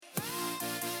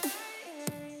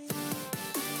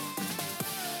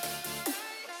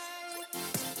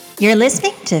You're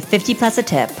listening to 50 Plus a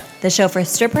Tip, the show for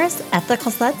strippers,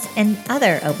 ethical sluts, and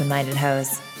other open-minded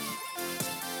hoes.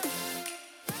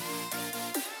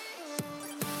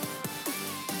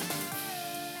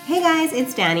 Hey guys,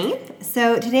 it's Danny.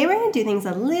 So today we're going to do things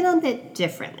a little bit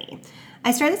differently.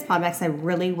 I started this podcast because I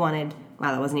really wanted...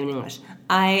 Wow, that wasn't even English.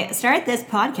 I started this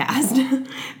podcast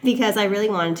because I really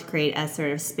wanted to create a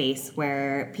sort of space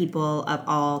where people of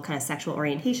all kind of sexual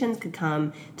orientations could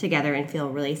come together and feel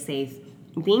really safe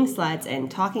being sluts and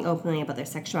talking openly about their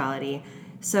sexuality.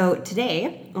 So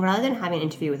today, rather than having an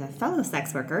interview with a fellow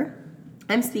sex worker,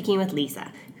 I'm speaking with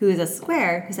Lisa, who is a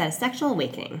square who's had a sexual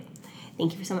awakening.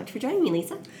 Thank you so much for joining me,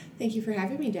 Lisa. Thank you for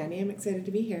having me, Danny. I'm excited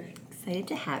to be here. Excited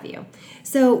to have you.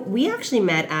 So we actually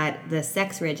met at the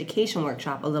sex re-education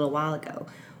workshop a little while ago.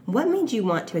 What made you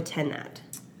want to attend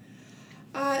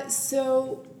that?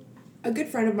 So a good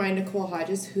friend of mine, Nicole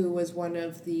Hodges, who was one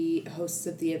of the hosts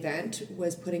of the event,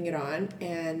 was putting it on,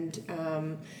 and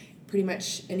pretty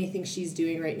much anything she's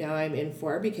doing right now I'm in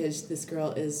for, because this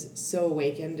girl is so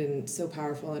awakened and so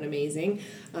powerful and amazing.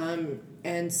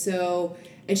 And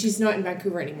she's not in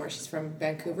Vancouver anymore. She's from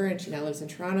Vancouver and she now lives in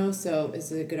Toronto, so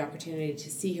it's a good opportunity to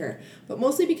see her. But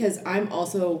mostly because I'm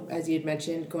also, as you had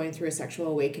mentioned, going through a sexual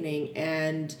awakening,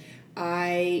 and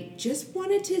I just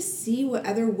wanted to see what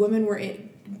other women were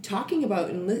talking about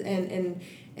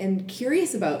and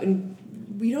curious about. And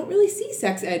we don't really see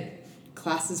sex ed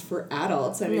classes for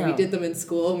adults. I mean, we did them in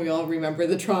school, and we all remember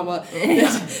the trauma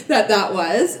that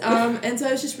was. And so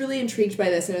I was just really intrigued by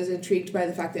this, and I was intrigued by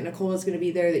the fact that Nicole was going to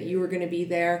be there, that you were going to be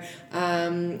there,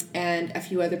 and a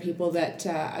few other people that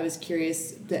I was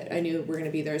curious that I knew were going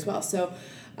to be there as well. So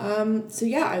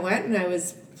I went, and I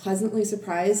was pleasantly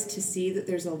surprised to see that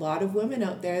there's a lot of women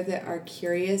out there that are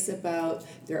curious about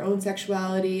their own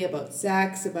sexuality, about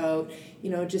sex, about,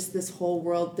 just this whole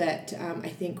world that I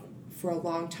think for a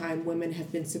long time women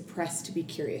have been suppressed to be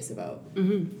curious about.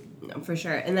 Mm-hmm. No, for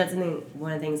sure. And that's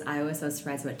one of the things I was so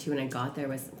surprised about too when I got there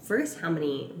was first how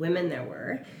many women there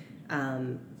were,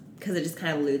 because it just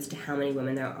kind of alludes to how many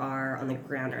women there are on the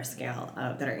Grounder scale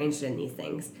that are interested in these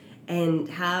things, and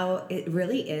how it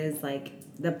really is like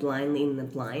the blind leading the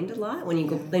blind a lot when you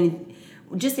go,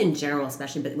 just in general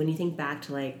especially, but when you think back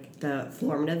to like the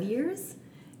formative years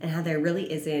and how there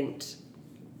really isn't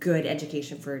good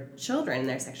education for children in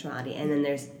their sexuality, and then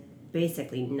there's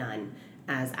basically none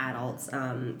as adults,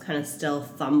 kind of still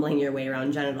fumbling your way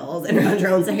around genitals and around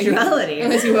your own sexuality.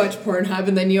 Unless you watch Pornhub,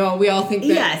 and then we all think that...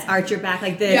 Yes, arch your back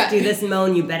like this, do this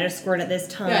moan, you better squirt at this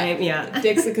time. Yeah.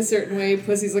 Dicks look a certain way,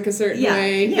 pussies look a certain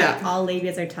way. Yeah, all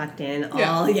labias are tucked in,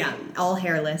 all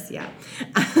hairless,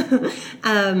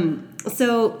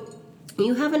 So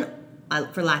you have an,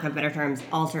 for lack of better terms,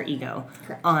 alter ego.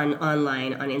 Correct.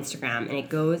 Online on Instagram, and it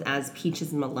goes as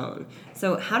Peaches Malone.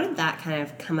 So how did that kind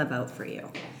of come about for you?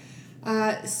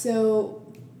 First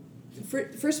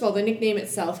of all, the nickname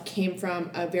itself came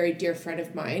from a very dear friend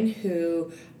of mine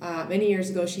who, many years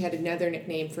ago, she had another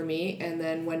nickname for me, and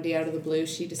then one day out of the blue,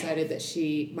 she decided that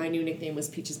my new nickname was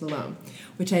Peaches Malone,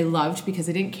 which I loved because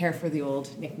I didn't care for the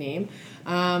old nickname.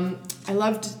 I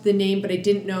loved the name, but I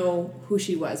didn't know who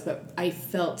she was, but I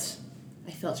felt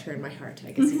her in my heart,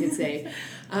 I guess you could say.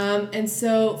 And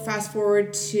so fast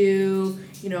forward to,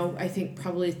 I think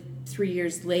probably 3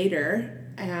 years later,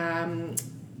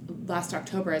 last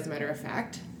October, as a matter of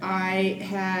fact, I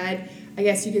had, I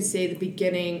guess you could say, the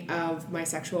beginning of my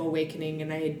sexual awakening,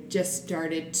 and I had just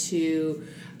started to,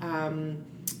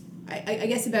 I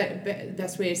guess the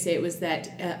best way to say it was that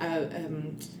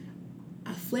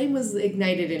a flame was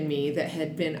ignited in me that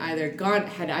had either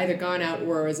gone out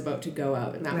or was about to go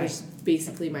out, and that was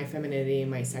basically my femininity and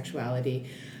my sexuality.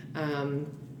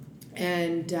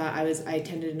 I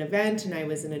attended an event, and I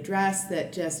was in a dress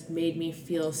that just made me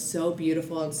feel so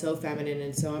beautiful and so feminine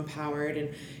and so empowered,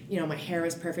 and my hair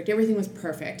was perfect, everything was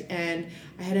perfect, and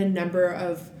I had a number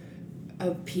of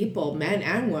people, men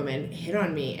and women, hit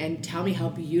on me and tell me how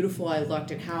beautiful I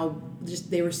looked and how just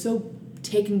they were so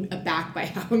taken aback by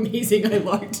how amazing I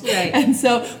looked. Right. And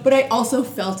so, but I also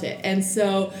felt it. And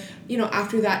so,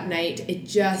 after that night, I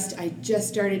just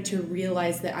started to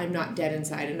realize that I'm not dead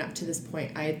inside. And up to this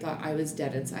point, I thought I was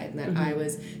dead inside, and that I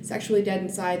was sexually dead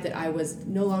inside, that I was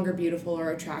no longer beautiful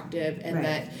or attractive, and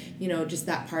that, just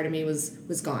that part of me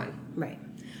was gone. Right.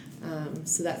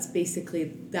 So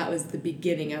that was the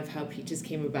beginning of how Peaches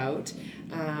came about,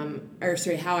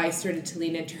 how I started to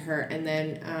lean into her. And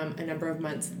then a number of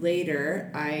months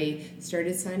later, I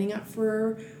started signing up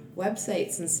for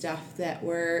websites and stuff that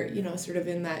were, sort of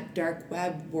in that dark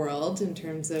web world in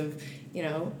terms of,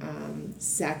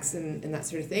 sex and that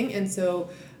sort of thing. And so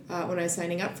when I was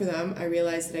signing up for them, I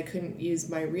realized that I couldn't use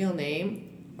my real name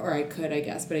or I could, I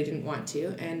guess, but I didn't want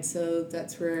to. And so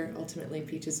that's where ultimately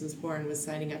Peaches was born, was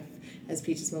signing up as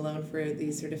Peaches Malone for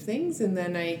these sort of things. And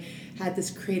then I had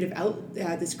this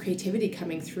this creativity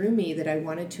coming through me that I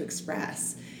wanted to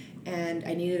express. And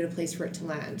I needed a place for it to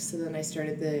land. So then I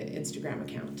started the Instagram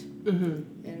account.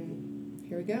 And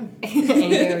here we go.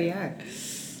 And here we are.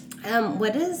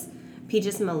 What does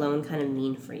Peaches Malone kind of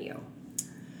mean for you?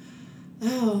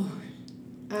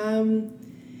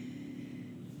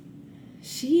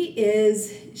 She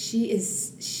is,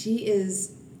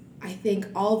 I think,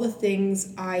 all the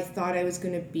things I thought I was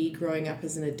going to be growing up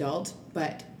as an adult,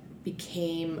 but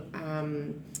became,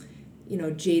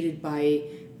 jaded by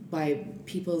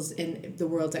people's and the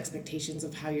world's expectations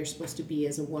of how you're supposed to be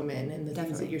as a woman and the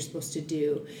things that you're supposed to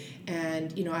do.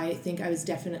 And, I think I was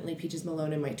definitely Peaches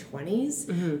Malone in my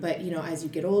 20s, but, as you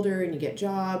get older and you get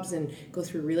jobs and go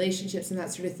through relationships and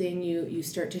that sort of thing, you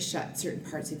start to shut certain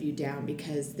parts of you down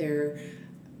because they're,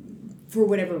 for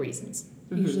whatever reasons,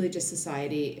 usually just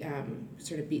society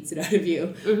sort of beats it out of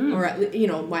you, or,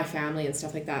 my family and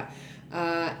stuff like that.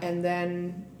 And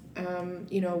then,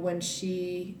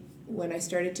 when I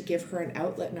started to give her an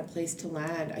outlet and a place to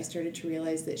land, I started to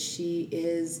realize that she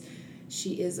is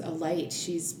a light.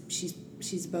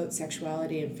 She's about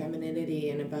sexuality and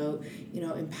femininity and about,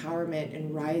 empowerment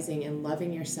and rising and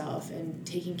loving yourself and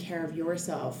taking care of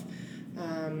yourself.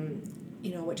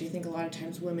 Which I think a lot of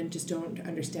times women just don't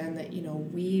understand that,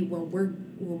 when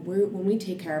we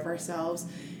take care of ourselves,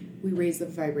 we raise the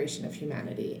vibration of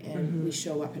humanity and we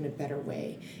show up in a better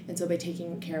way. And so by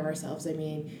taking care of ourselves, I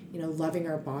mean, loving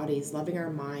our bodies, loving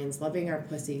our minds, loving our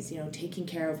pussies, taking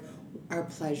care of our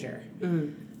pleasure.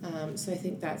 So I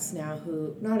think that's now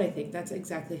that's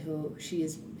exactly who she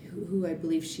is, who I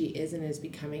believe she is and is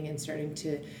becoming, and starting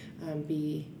to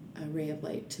be a ray of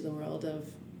light to the world of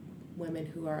women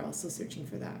who are also searching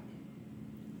for that.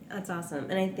 That's awesome.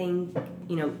 And I think,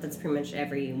 that's pretty much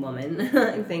every woman.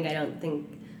 I don't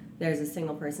think there's a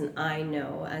single person I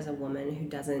know as a woman who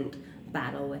doesn't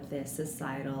battle with this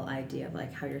societal idea of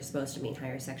like how you're supposed to be and how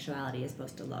your sexuality is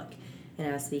supposed to look. And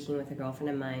I was speaking with a girlfriend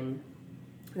of mine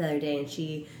the other day, and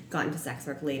she got into sex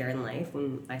work later in life,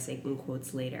 and I say in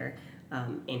quotes later,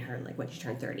 in her, like, when she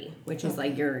turned 30, which is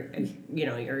like you're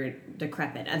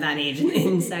decrepit at that age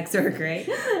in sex work, right?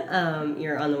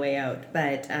 You're on the way out.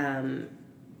 But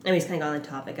and we just kind of got on the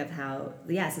topic of how,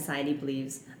 society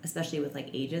believes, especially with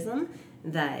like ageism,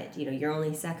 that, you're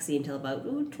only sexy until about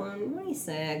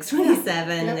 26,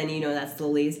 27, and then, that's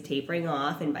slowly tapering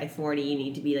off, and by 40 you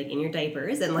need to be like in your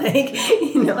diapers and like,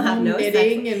 have no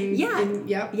knitting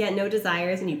no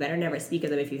desires, and you better never speak of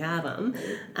them if you have them.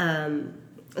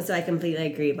 So I completely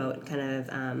agree about kind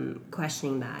of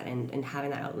questioning that and having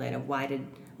that outlet of why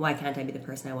can't I be the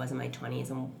person I was in my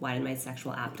 20s, and why did my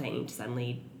sexual appetite need to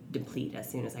suddenly deplete as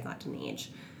soon as I got to an age?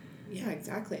 Yeah,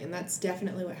 exactly. And that's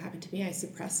definitely what happened to me. I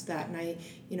suppressed that. And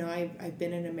I've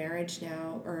been in a marriage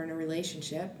now, or in a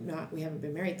relationship. We haven't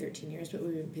been married 13 years, but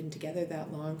we've been together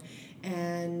that long.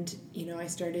 And,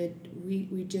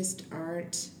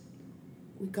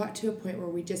 we got to a point where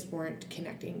we just weren't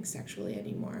connecting sexually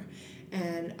anymore.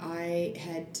 And I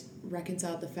had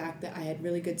reconciled the fact that I had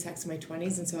really good sex in my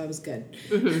 20s, and so I was good.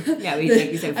 Yeah, like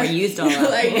you said, I used it all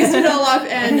up. I used it all up,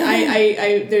 and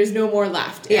I there's no more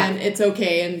left, and it's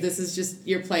okay, and this is just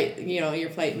your plight, your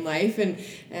plight in life, and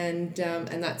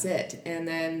that's it. And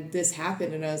then this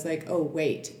happened, and I was like, oh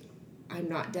wait, I'm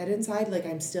not dead inside. Like,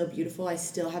 I'm still beautiful. I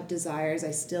still have desires.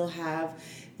 I still have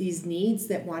these needs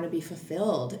that want to be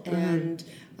fulfilled, and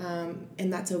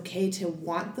that's okay to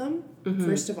want them,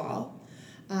 first of all.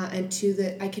 And two,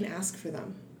 that I can ask for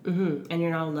them. And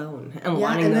you're not alone.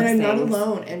 And then I'm not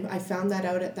alone. And I found that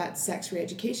out at that sex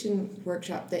re-education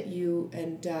workshop that you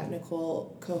and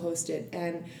Nicole co-hosted.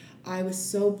 And I was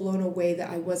so blown away that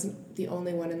I wasn't the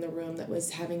only one in the room that was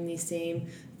having these same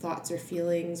thoughts or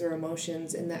feelings or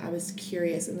emotions, and that I was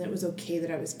curious, and that it was okay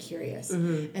that I was curious.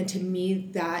 And to me,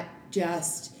 that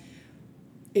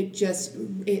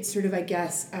it sort of, I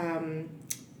guess,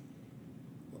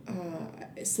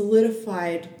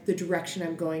 solidified the direction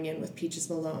I'm going in with Peaches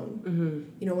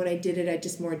Malone. When I did it, I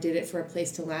just more did it for a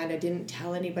place to land. I didn't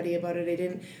tell anybody about it. I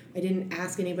didn't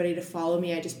ask anybody to follow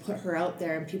me. I just put her out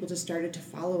there, and people just started to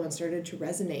follow and started to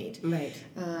resonate. Right.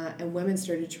 And women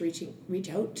started to reach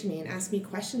out to me and ask me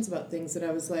questions about things that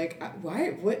I was like,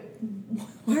 why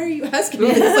are you asking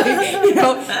me this?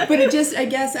 Like, but it just, I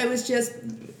guess I was just,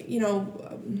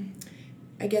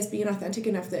 being authentic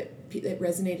enough that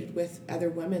resonated with other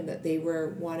women, that they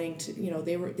were wanting to,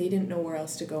 they didn't know where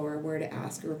else to go or where to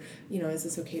ask, or, is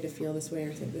this okay to feel this way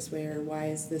or think this way, or why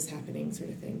is this happening, sort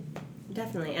of thing.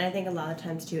 Definitely. And I think a lot of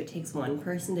times too, it takes one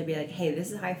person to be like, hey,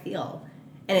 this is how I feel.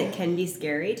 And it can be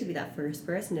scary to be that first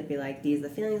person to be like, these are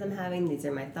the feelings I'm having, these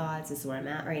are my thoughts, this is where I'm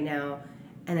at right now.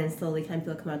 And then slowly kind of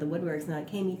people come out of the woodworks and they're like,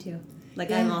 hey, me too. Like,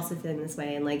 I'm also feeling this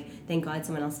way, and, like, thank God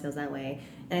someone else feels that way.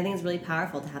 And I think it's really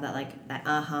powerful to have that, like, that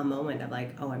aha moment of,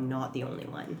 like, oh, I'm not the only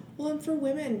one. Well, and for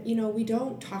women, you know, we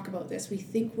don't talk about this. We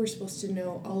think we're supposed to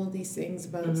know all of these things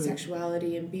about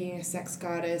sexuality and being a sex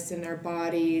goddess and our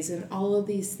bodies and all of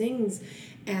these things.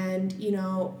 And, you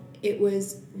know, it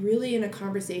was really in a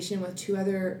conversation with two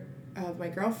other of my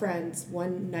girlfriends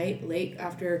one night late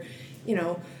after, you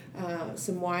know,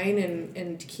 some wine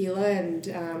and tequila,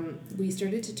 and we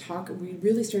started to talk. We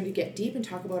really started to get deep and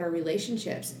talk about our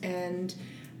relationships, and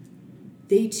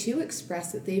they too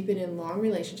expressed that they've been in long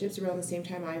relationships around the same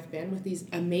time I've been with these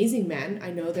amazing men.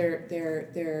 I know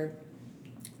they're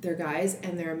guys,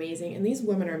 and they're amazing, and these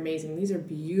women are amazing. These are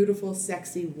beautiful,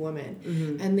 sexy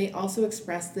women, and they also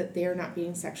expressed that they are not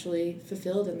being sexually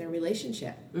fulfilled in their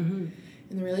relationship, in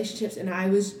the relationships, and I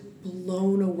was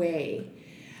blown away.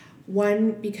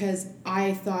 One, because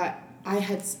I thought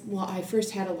I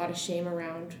first had a lot of shame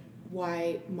around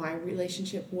why my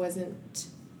relationship wasn't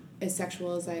as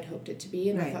sexual as I had hoped it to be,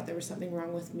 and I thought there was something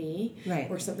wrong with me,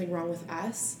 or something wrong with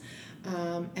us.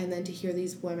 And then to hear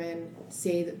these women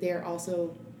say that they're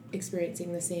also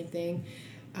experiencing the same thing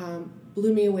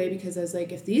blew me away, because I was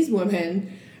like, if these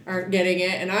women aren't getting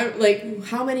it, and I'm like,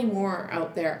 how many more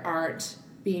out there aren't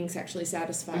being sexually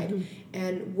satisfied?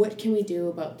 And what can we do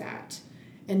about that?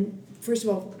 And first of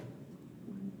all,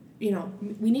 you know,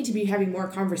 we need to be having more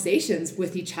conversations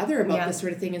with each other about this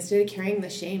sort of thing, instead of carrying the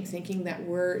shame, thinking that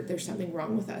there's something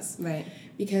wrong with us. Right.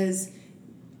 Because,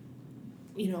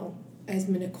 you know, as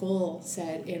Nicole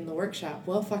said in the workshop,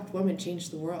 well-fucked women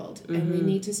change the world. And we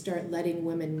need to start letting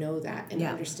women know that and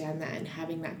understand that and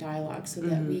having that dialogue, so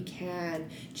that we can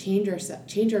change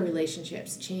our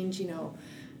relationships, change, you know,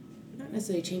 not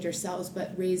necessarily change ourselves,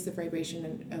 but raise the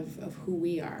vibration of who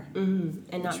we are. And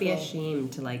not be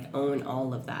ashamed to, like, own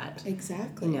all of that.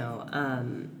 Exactly. You know,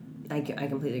 I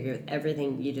completely agree with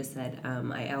everything you just said.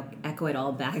 I echo it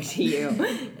all back to you.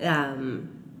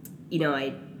 You know,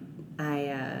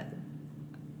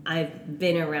 I've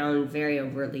been around very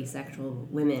overtly sexual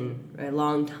women for a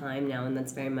long time now, and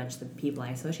that's very much the people I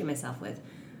associate myself with.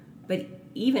 But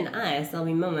even us, there'll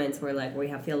be moments where, like, we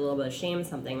feel a little bit of shame or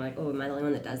something, like, oh, am I the only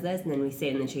one that does this? And then we say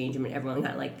it in the change room, and everyone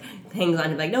kind of, like, hangs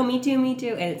on to, like, no, me too,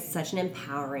 and it's such an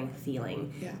empowering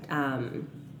feeling.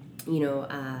 You know,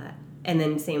 and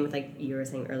then same with, like you were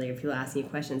saying earlier, people ask me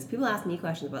questions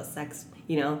about sex,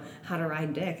 you know, how to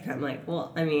ride dick, and I'm like,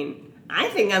 well, I mean, I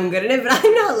think I'm good at it, but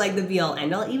I'm not, like, the be-all,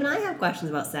 end-all. Even I have questions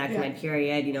about sex, my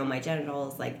period, you know, my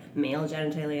genitals, like, male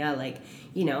genitalia, like,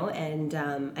 you know, and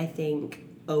I think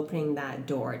opening that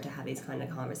door to have these kind of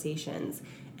conversations.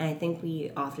 And I think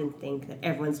we often think that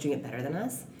everyone's doing it better than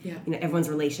us. You know, everyone's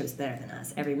relationship's better than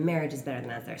us. Every marriage is better than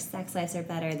us. Their sex lives are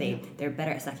better. They're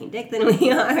better at sucking dick than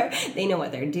we are. They know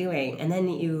what they're doing. And then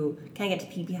you kind of get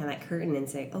to peek behind that curtain and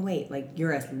say, oh, wait, like,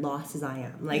 you're as lost as I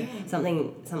am. Like,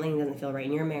 something doesn't feel right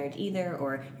in your marriage either,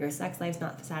 or your sex life's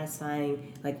not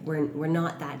satisfying. Like, we're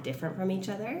not that different from each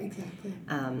other. Exactly.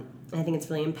 I think it's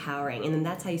really empowering. And then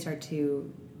that's how you start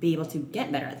to be able to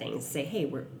get better at things. Say, hey,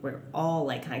 we're all,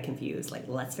 like, kind of confused. Like,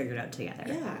 let's figure it out together.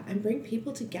 Yeah, and bring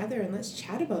people together and let's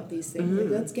chat about these things. Like,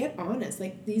 let's get honest.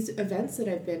 Like, these events that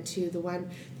I've been to, the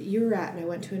one that you were at, and I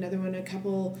went to another one a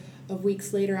couple of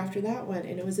weeks later after that one,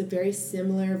 and it was a very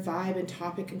similar vibe and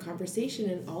topic and conversation,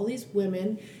 and all these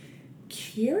women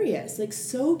curious, like,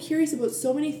 so curious about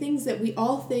so many things that we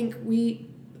all think we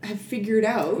have figured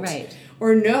out. Right.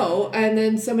 Or no, and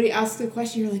then somebody asks a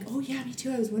question, you're like, oh yeah, me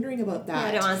too, I was wondering about that. Yeah,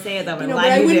 I don't want to say it though, but you know,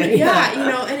 I'm glad you did. Yeah,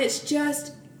 you know, and it's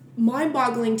just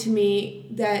mind-boggling to me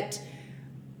that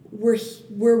we're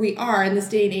where we are in this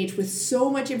day and age with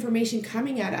so much information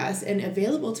coming at us and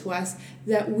available to us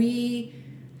that we're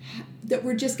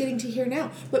just getting to hear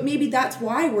now. But maybe that's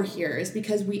why we're here, is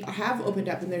because we have opened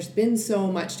up and there's been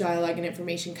so much dialogue and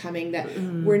information coming that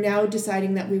we're now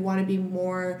deciding that we want to be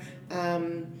more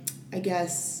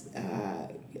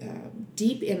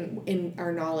deep in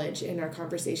our knowledge, in our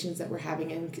conversations that we're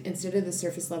having, and instead of the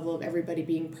surface level of everybody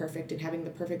being perfect and having the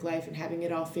perfect life and having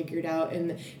it all figured out,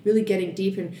 and really getting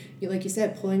deep and, like you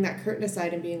said, pulling that curtain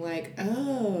aside and being like,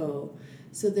 oh,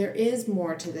 so there is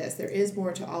more to this, there is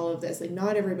more to all of this. Like,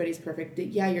 not everybody's perfect.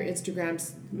 Yeah, your Instagram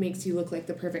makes you look like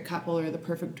the perfect couple or the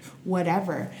perfect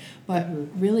whatever, but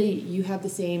really you have the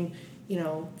same, you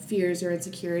know, fears or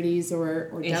insecurities or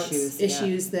doubts,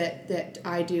 issues that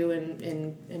I do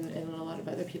and a lot of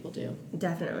other people do.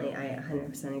 Definitely, I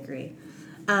 100% agree.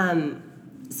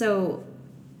 So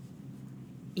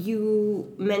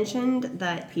you mentioned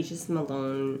that Peaches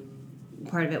Malone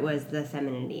part of it was the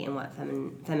femininity and what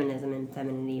feminism and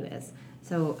femininity is.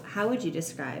 So how would you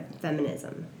describe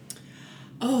feminism?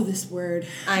 Oh, this word.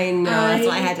 I know, that's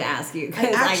why I had to ask you,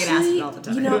 because I get asked it all the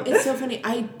time. You know, it's so funny.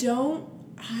 I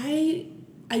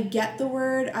get the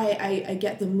word, I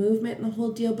get the movement and the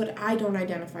whole deal, but I don't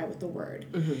identify with the word.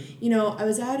 Mm-hmm. You know, I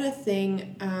was at a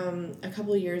thing a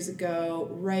couple of years ago,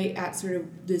 right at sort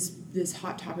of this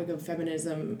hot topic of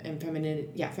feminism and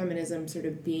feminism sort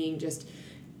of being just,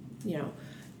 you know,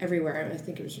 everywhere. I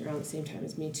think it was around the same time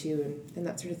as Me Too and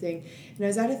that sort of thing. And I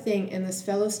was at a thing, and this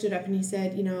fellow stood up and he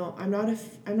said, you know, I'm not a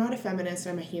feminist,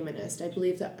 I'm a humanist. I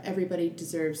believe that everybody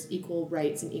deserves equal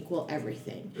rights and equal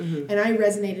everything. Mm-hmm. And I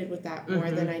resonated with that more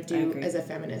than I do as a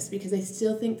feminist, because I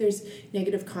still think there's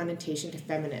negative connotation to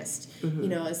feminist. You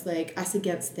know, it's like us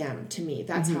against them, to me.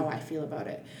 That's how I feel about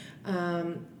it.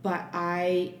 But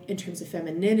in terms of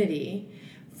femininity,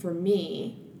 for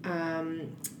me,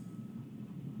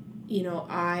 you know,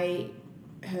 I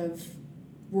have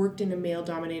worked in a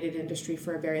male-dominated industry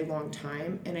for a very long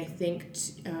time, and I think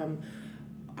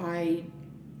I,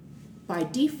 by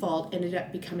default, ended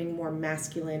up becoming more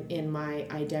masculine in my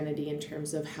identity in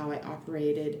terms of how I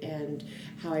operated and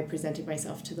how I presented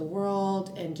myself to the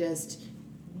world, and just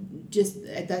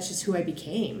that's just who I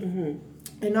became.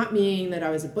 Mm-hmm. And not meaning that I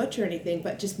was a butch or anything,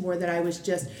 but just more that I was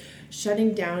just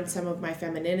shutting down some of my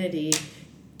femininity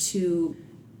to,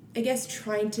 I guess,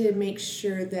 trying to make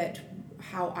sure that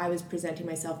how I was presenting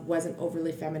myself wasn't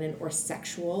overly feminine or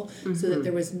sexual, so that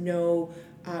there was no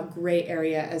gray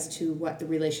area as to what the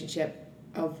relationship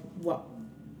of what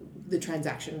the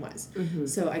transaction was.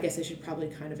 So I guess I should probably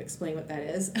kind of explain what that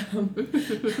is.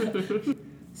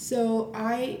 So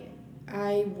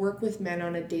I work with men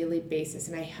on a daily basis,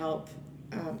 and I help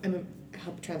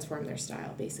transform their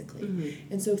style, basically.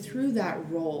 And so through that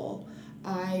role,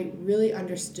 I really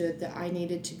understood that I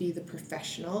needed to be the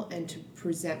professional and to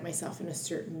present myself in a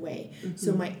certain way.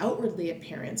 So my outwardly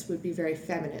appearance would be very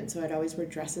feminine. So I'd always wear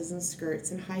dresses and skirts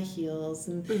and high heels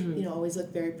and you know, always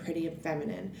look very pretty and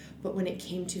feminine. But when it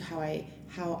came to how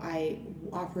I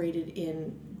operated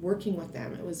in working with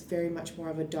them, it was very much more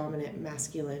of a dominant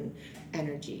masculine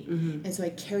energy. And so I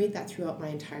carried that throughout my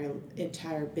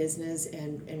entire business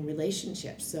and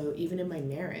relationships, so even in my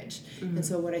marriage. And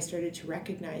so what I started to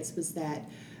recognize was that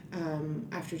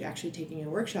after actually taking a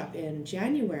workshop in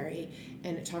January,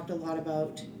 and it talked a lot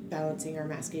about balancing our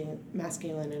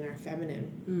masculine and our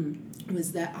feminine,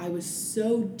 was that I was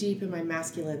so deep in my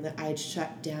masculine that I had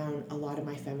shut down a lot of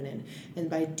my feminine, and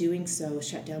by doing so,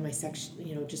 shut down my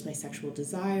just my sexual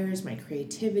desires, my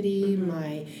creativity,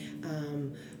 my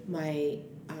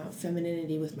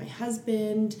femininity with my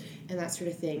husband, and that sort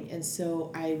of thing. And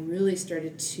so I really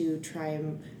started to try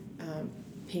and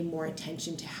pay more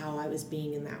attention to how I was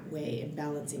being in that way and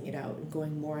balancing it out and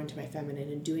going more into my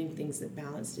feminine and doing things that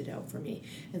balanced it out for me.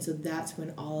 And so that's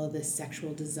when all of this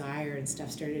sexual desire and stuff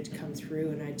started to come through,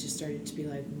 and I just started to be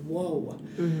like, whoa,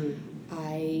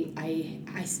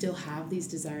 I still have these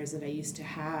desires that I used to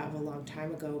have a long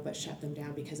time ago, but shut them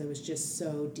down because I was just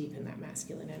so deep in that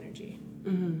masculine energy.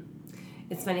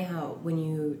 It's funny how when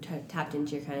you tapped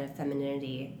into your kind of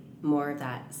femininity, more of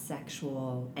that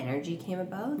sexual energy came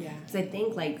about. Yeah. Because I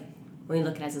think, like, when we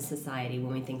look at it as a society,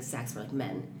 when we think sex, we're like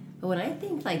men. But when I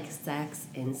think, like, sex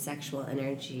and sexual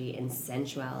energy and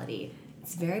sensuality,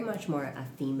 it's very much more a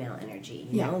female energy,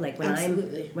 you know? Like, when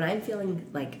I'm feeling,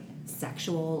 like,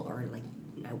 sexual or, like,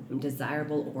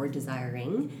 desirable or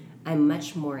desiring, I'm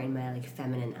much more in my, like,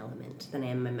 feminine element than I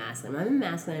am my masculine. When I'm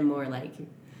masculine, I'm more, like...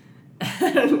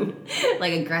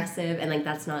 like aggressive, and like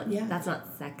that's not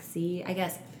sexy, I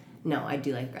guess. No, I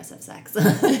do like aggressive sex.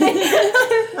 Let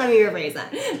me rephrase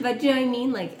that. But do you know what I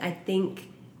mean? Like, I think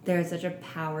there's such a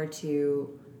power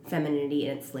to femininity,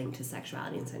 and it's linked to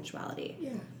sexuality and sensuality.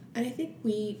 Yeah. And I think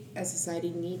we, as a society,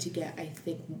 need to get,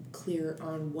 clear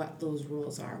on what those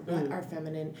roles are. What are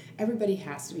feminine? Everybody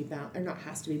has to be balanced, or not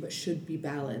has to be, but should be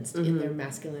balanced in their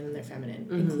masculine and their feminine,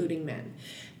 including men.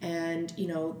 And, you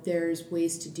know, there's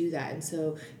ways to do that. And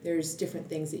so there's different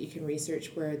things that you can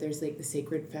research where there's, like, the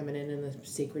sacred feminine and the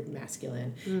sacred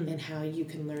masculine, and how you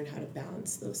can learn how to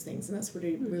balance those things. And that's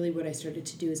really what I started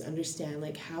to do, is understand,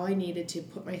 like, how I needed to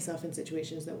put myself in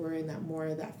situations that were in that more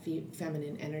of that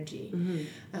feminine energy.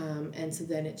 And so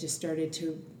then it just started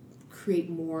to create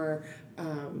more,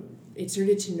 it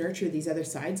started to nurture these other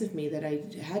sides of me that I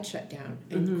had shut down,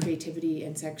 and creativity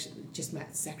and just my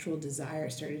sexual desire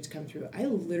started to come through. I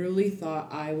literally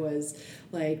thought I was,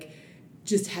 like,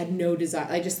 just had no desire.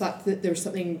 I just thought that there was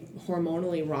something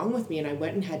hormonally wrong with me, and I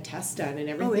went and had tests done, and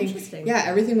everything. Oh, interesting. Yeah,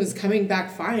 everything was coming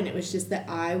back fine. It was just that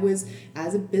I was,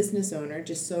 as a business owner,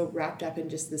 just so wrapped up in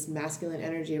just this masculine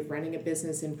energy of running a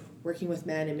business and working with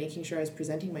men and making sure I was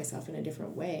presenting myself in a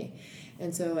different way.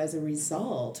 And so as a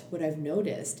result, what I've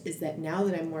noticed is that now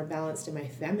that I'm more balanced in my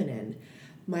feminine,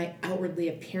 my outwardly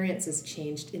appearance has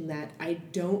changed in that I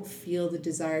don't feel the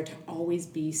desire to always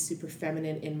be super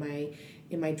feminine in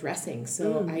my dressing.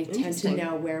 So I tend to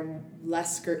now wear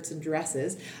less skirts and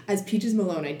dresses. As Peaches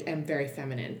Malone, I am very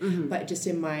feminine. But just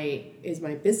in my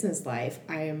business life,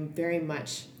 I am very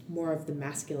much more of the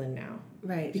masculine now.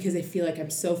 Right. Because I feel like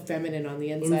I'm so feminine on the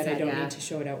inside I don't need to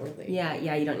show it outwardly. Yeah,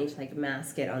 you don't need to like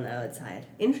mask it on the outside.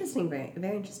 Interesting, very,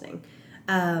 very interesting.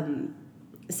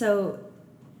 So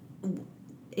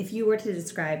if you were to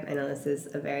describe, I know this is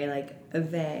a very like a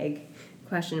vague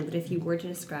question, but if you were to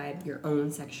describe your own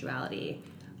sexuality,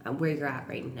 where you're at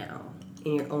right now,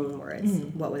 in your own words,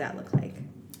 what would that look like?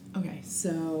 Okay,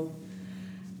 so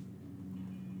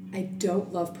I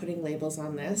don't love putting labels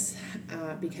on this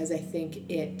because I think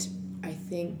it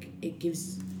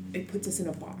puts us in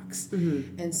a box,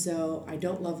 and so I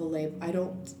don't love a label. I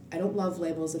don't love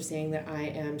labels of saying that I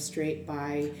am straight,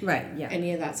 bi,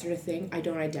 any of that sort of thing. I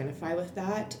don't identify with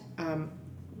that.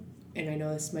 And I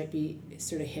know this might be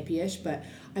sort of hippie-ish, but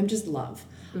I'm just love.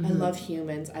 I love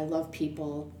humans. I love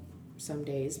people. Some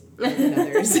days more than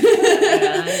others. Preach.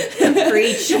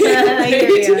 But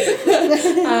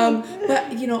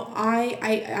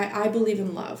I believe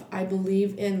in love. I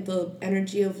believe in the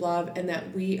energy of love, and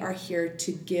that we are here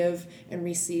to give and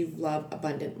receive love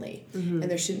abundantly. And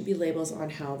there shouldn't be labels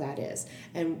on how that is.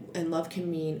 And love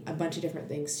can mean a bunch of different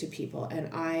things to people.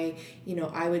 And I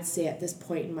would say at this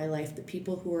point in my life, the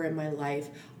people who are in my life,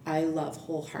 I love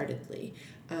wholeheartedly.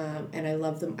 And I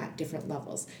love them at different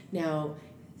levels. Now,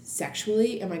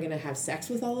 sexually, am I going to have sex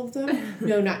with all of them?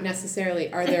 No, not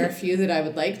necessarily. Are there a few that I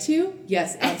would like to?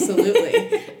 Yes, absolutely.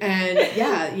 And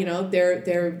yeah,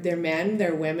 they're men,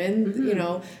 they're women,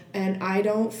 and I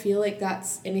don't feel like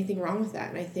that's anything wrong with that.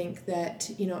 And I think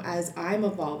that, as I'm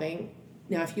evolving,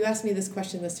 now if you asked me this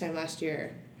question this time last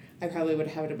year, I probably would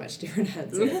have had a much different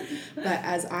answer. But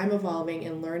as I'm evolving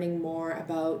and learning more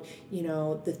about,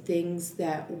 the things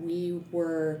that we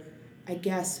were, I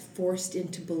guess, forced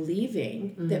into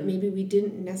believing that maybe we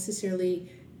didn't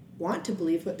necessarily want to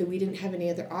believe, but that we didn't have any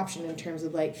other option in terms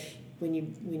of like when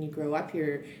you grow up,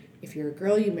 if you're a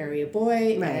girl, you marry a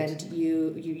boy, and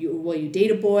you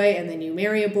date a boy, and then you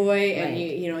marry a boy, and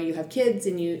you have kids,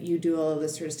 and you do all of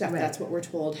this sort of stuff. That's what we're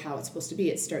told how it's supposed to be.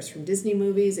 It starts from Disney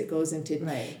movies, it goes into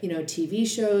TV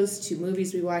shows, to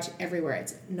movies we watch, everywhere.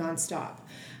 It's nonstop.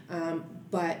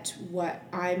 But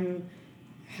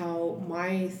how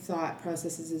my thought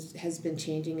process has been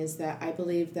changing is that I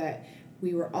believe that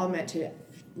we were all meant to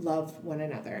love one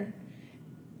another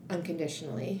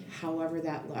unconditionally, however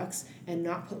that looks, and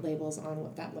not put labels on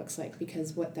what that looks like,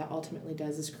 because what that ultimately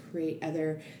does is create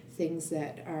other things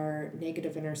that are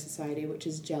negative in our society, which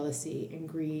is jealousy and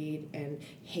greed and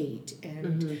hate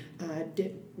and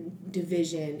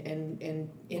division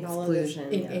and all of this,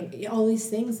 and all these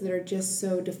things that are just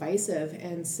so divisive.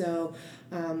 And so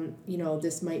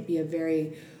this might be a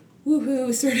very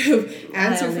woohoo sort of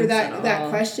answer for that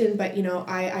question, but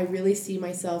I really see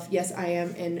myself, yes, I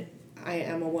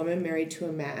am a woman married to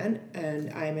a man,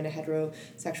 and I am in a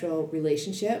heterosexual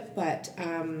relationship, but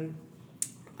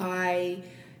I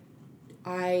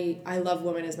love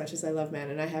women as much as I love men,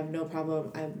 and I have no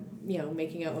problem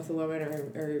making out with a woman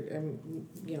or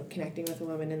connecting with a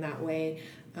woman in that way,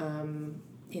 and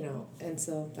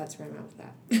so that's where I'm at with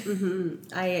that.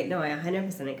 I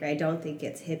 100% agree. I don't think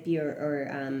it's hippie or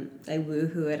a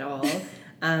woohoo at all,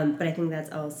 but I think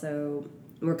that's also,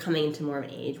 we're coming into more of an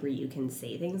age where you can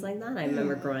say things like that. I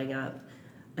remember growing up,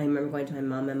 I remember going to my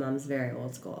mom. My mom's very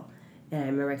old school, and I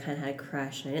remember I kind of had a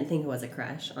crush, and I didn't think it was a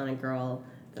crush, on a girl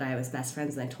that I was best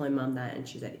friends, and I told my mom that, and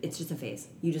she said, it's just a phase.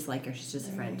 You just like her. She's just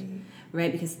a friend.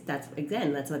 Right? Because that's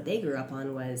what they grew up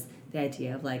on, was the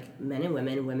idea of like men and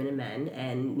women, women and men,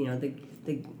 and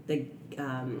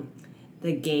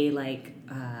the gay like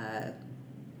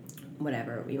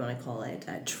whatever you want to call it,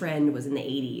 trend was in the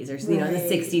 80s, or in the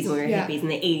 60s when we were hippies, in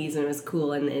the 80s when it was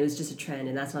cool, and it was just a trend,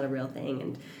 and that's not a real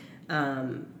thing.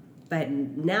 And but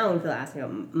now when people ask me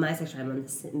about my sexuality, I'm on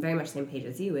very much the same page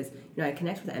as you. Is I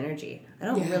connect with energy. I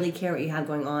don't really care what you have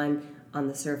going on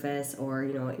the surface, or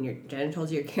in your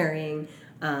genitals you're carrying.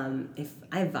 If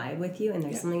I vibe with you and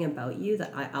there's something about you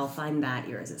that I'll find that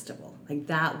irresistible. Like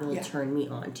that will turn me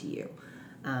on to you.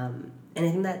 And I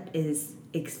think that is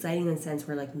exciting in the sense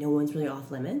where like no one's really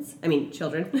off limits. I mean,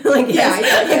 children, children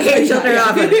are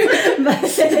off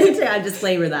limits. But I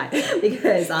disclaimer that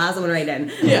because I'll have someone write in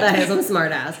that I'm a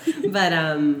smart ass. But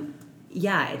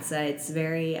it's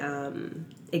very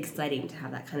exciting to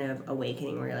have that kind of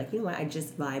awakening where you're like, you know what, I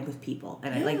just vibe with people,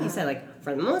 and I, like you said, like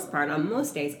for the most part, on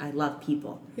most days, I love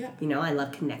people. Yeah. You know, I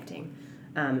love connecting.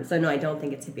 So no, I don't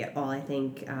think it's hippie at all. I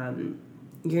think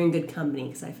you're in good company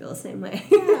because I feel the same way.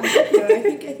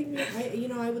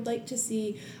 I would like to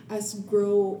see us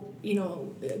grow,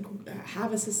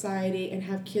 have a society and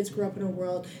have kids grow up in a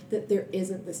world that there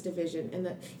isn't this division and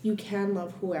that you can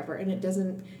love whoever, and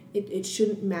it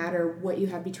shouldn't matter what you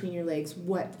have between your legs,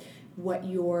 what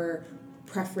your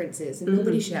preference is, and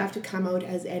nobody should have to come out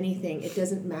as anything. It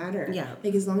doesn't matter. Yeah.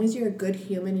 Like, as long as you're a good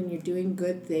human and you're doing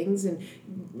good things and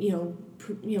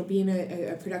being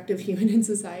a productive human in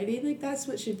society, like that's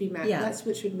what should be that's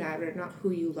what should matter, not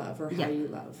who you love or how you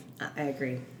love. I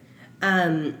agree.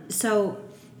 So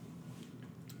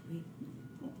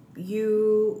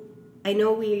I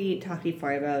know we talked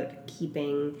before about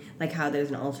keeping, like, how there's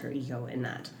an alter ego in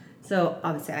that. So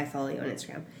obviously I follow you on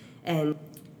Instagram, and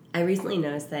I recently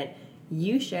noticed that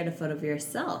you shared a photo of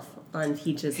yourself on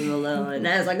Peaches and Malone, and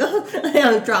I was like,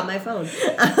 I dropped my phone,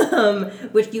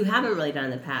 which you haven't really done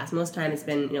in the past. Most time it's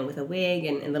been, with a wig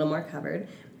and a little more covered.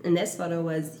 And this photo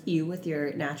was you with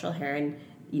your natural hair, and,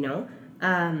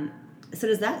 so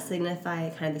does that signify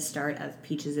kind of the start of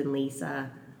Peaches and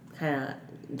Lisa kind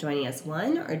of joining as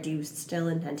one, or do you still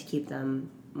intend to keep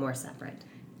them more separate?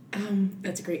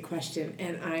 That's a great question,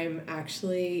 and I'm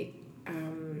actually, how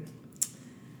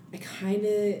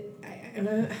do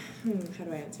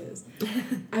I answer this?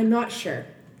 I'm not sure,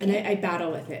 and I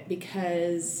battle with it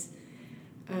because,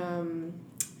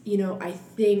 I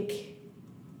think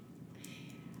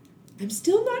I'm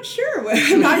still not sure.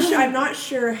 I'm not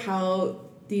sure how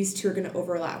these two are going to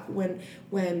overlap.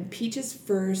 When Peaches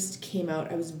first came out,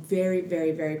 I was very,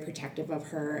 very, very protective of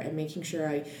her and making sure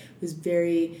I was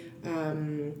very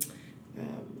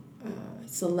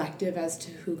selective as to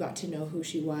who got to know who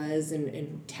she was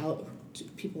and tell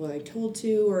people I told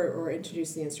to or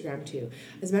introduced the Instagram to.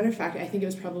 As a matter of fact, I think it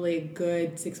was probably a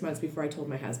good 6 months before I told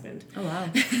my husband. Oh, wow.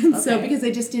 Okay. So because I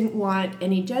just didn't want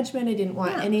any judgment, I didn't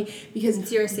want any, because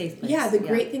it's your safe place. Yeah, the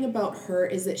great thing about her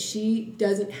is that she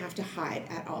doesn't have to hide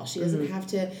at all. She doesn't have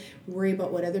to worry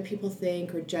about what other people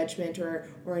think or judgment or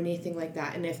anything like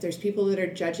that. And if there's people that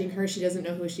are judging her, she doesn't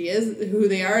know who she is, who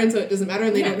they are, and so it doesn't matter,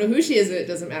 and they don't know who she is, and it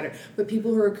doesn't matter. But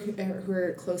people who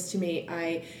are close to me,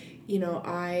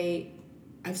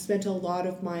 I've spent a lot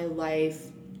of my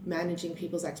life managing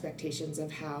people's expectations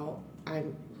of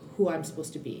who I'm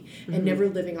supposed to be, and never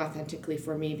living authentically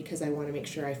for me, because I want to make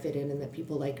sure I fit in and that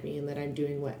people like me and that I'm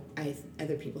doing what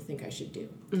other people think I should do.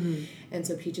 And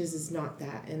so Peaches is not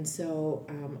that. And so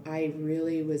I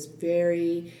really was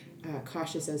very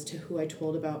cautious as to who I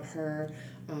told about her.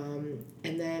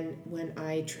 And then when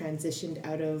I transitioned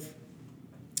out of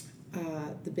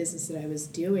the business that I was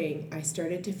doing, I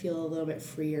started to feel a little bit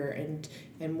freer and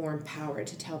more empowered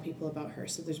to tell people about her.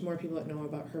 So there's more people that know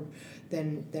about her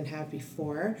than have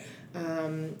before.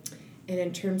 And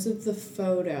in terms of the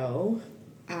photo,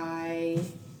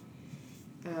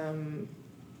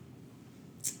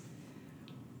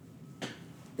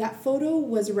 that photo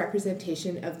was a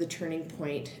representation of the turning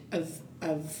point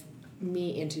of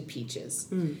me into Peaches.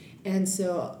 And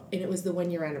it was the 1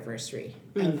 year anniversary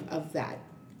of that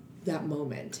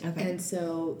moment. Okay. And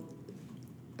so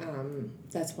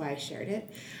that's why I shared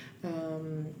it.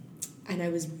 And I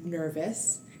was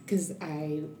nervous because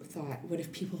I thought, what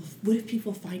if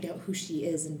people find out who she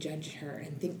is and judge her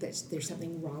and think that there's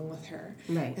something wrong with her?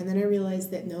 Right. And then I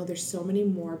realized that no, there's so many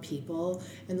more people,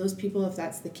 and those people, if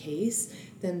that's the case,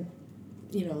 then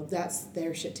that's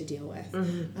their shit to deal with.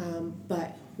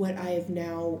 But what I have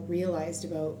now realized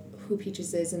about who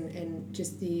Peaches is and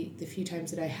just the few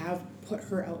times that I have put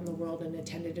her out in the world and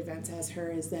attended events as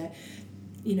her is that,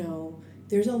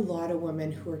 there's a lot of women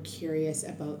who are curious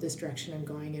about this direction I'm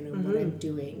going in and what I'm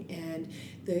doing, and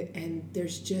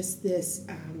there's just this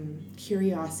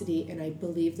curiosity, and I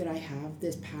believe that I have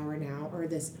this power now, or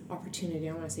this opportunity,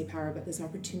 I don't want to say power, but this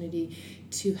opportunity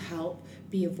to help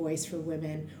be a voice for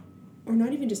women, or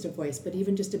not even just a voice, but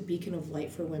even just a beacon of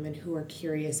light for women who are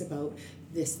curious about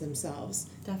this themselves.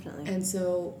 Definitely. And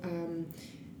so,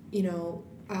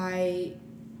 I,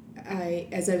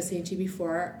 as I was saying to you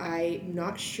before, I'm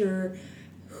not sure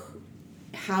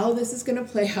how this is going to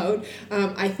play out.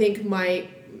 I think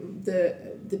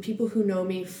the people who know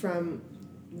me from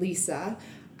Lisa,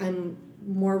 I'm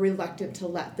more reluctant to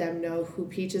let them know who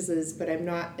Peaches is, but I'm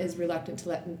not as reluctant to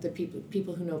let the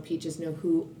people who know Peaches know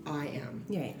who I am.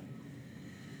 Right.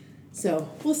 So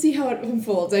we'll see how it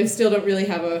unfolds. I still don't really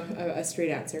have a straight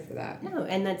answer for that. No,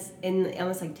 and that's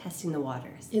almost like testing the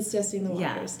waters. It's testing the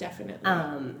waters, definitely.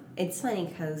 It's funny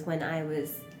because when I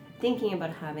was thinking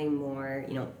about having more,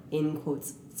 in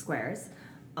quotes, squares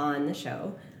on the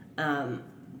show, I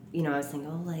was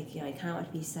thinking, I kind of want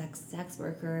to be sex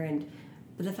worker,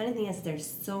 but the funny thing is there's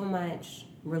so much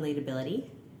relatability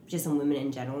just in women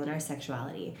in general in our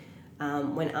sexuality.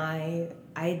 When I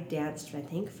danced, I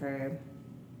think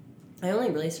I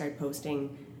only really started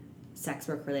posting sex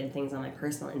work related things on my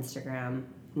personal Instagram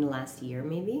in the last year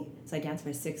maybe. So I danced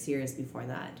for 6 years before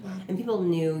that. Wow. And people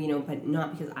knew, but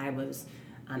not because I was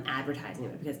advertising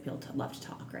it, but because people love to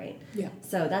talk, right? Yeah.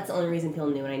 So that's the only reason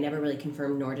people knew, and I never really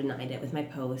confirmed nor denied it with my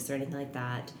posts or anything like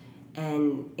that.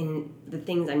 And in the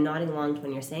things, I'm nodding along to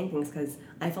when you're saying things because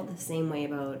I felt the same way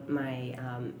about my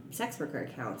sex worker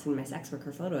accounts and my sex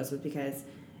worker photos, was because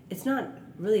it's not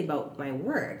really about my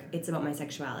work, it's about my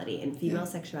sexuality and female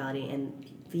sexuality and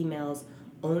females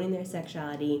owning their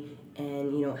sexuality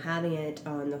and, having it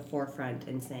on the forefront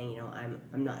and saying,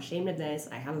 I'm not ashamed of this,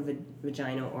 I have a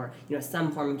vagina or,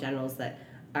 some form of genitals that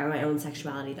are my own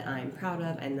sexuality that I'm proud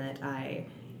of and that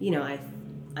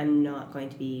I'm not going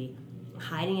to be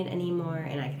hiding it anymore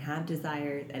and I can have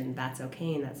desires and that's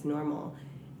okay and that's normal.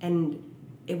 And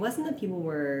it wasn't that people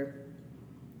were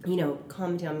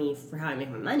commenting on me for how I make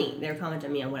my money. They were commenting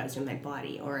on me on what I was doing with my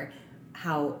body or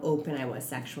how open I was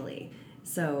sexually.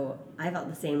 So I felt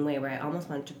the same way where I almost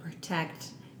wanted to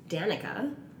protect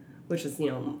Danica, which was,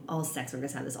 all sex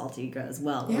workers have this alter ego as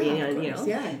well.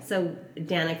 Yeah, So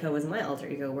Danica was my alter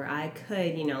ego where I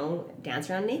could, dance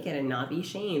around naked and not be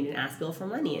ashamed and ask people for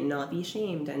money and not be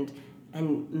ashamed and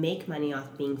make money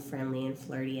off being friendly and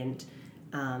flirty and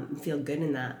feel good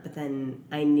in that. But then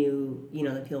I knew,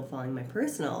 the people following my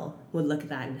personal would look at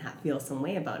that and feel some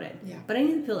way about it. Yeah. But I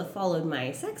knew the people that followed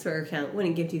my sex worker account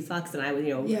wouldn't give two fucks that I was,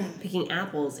 picking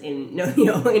apples in,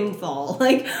 in fall,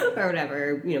 or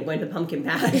whatever, going to pumpkin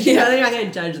patch. They're not going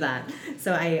to judge that.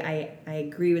 So I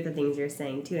agree with the things you're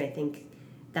saying too. And I think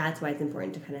that's why it's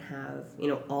important to kind of have,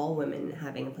 all women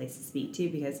having a place to speak to,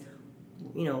 because,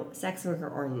 sex worker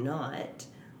or not,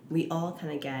 we all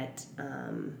kind of get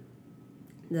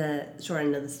the short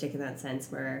end of the stick in that sense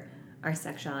where our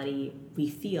sexuality we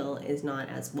feel is not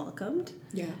as welcomed.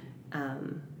 Yeah.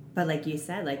 But like you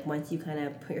said, once you kind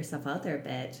of put yourself out there a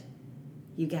bit,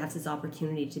 you have this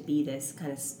opportunity to be this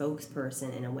kind of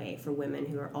spokesperson in a way for women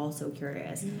who are also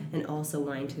curious and also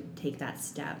wanting to take that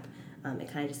step.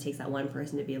 It kind of just takes that one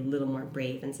person to be a little more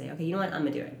brave and say, okay, you know what, I'm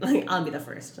gonna do it. I'll be the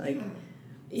first. I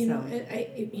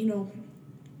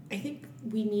think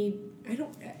we need.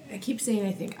 I keep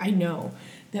saying I know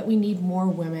that we need more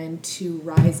women to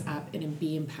rise up and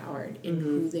be empowered in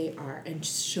who they are and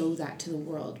show that to the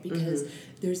world, because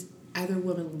there's other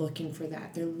women looking for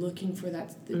that. They're looking for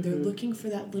that. They're looking for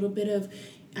that little bit of,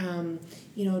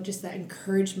 just that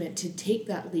encouragement to take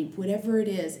that leap, whatever it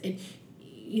is. And,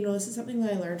 this is something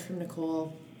that I learned from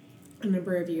Nicole a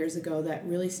number of years ago that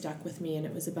really stuck with me, and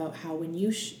it was about how when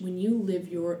you live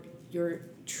your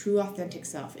true authentic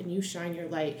self and you shine your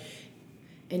light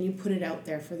and you put it out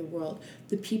there for the world,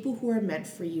 the people who are meant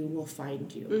for you will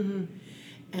find you.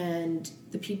 And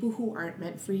the people who aren't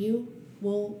meant for you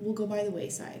will go by the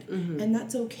wayside. And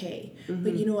that's okay.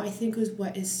 But I think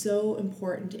what is so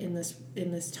important in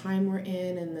this time we're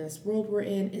in this world we're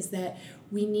in, is that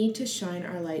we need to shine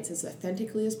our lights as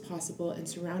authentically as possible and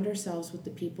surround ourselves with the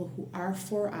people who are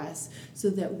for us, so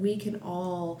that we can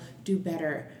all do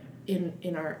better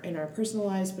in our personal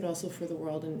lives, but also for the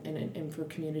world and for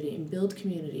community, and build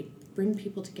community, bring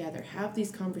people together, have these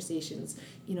conversations,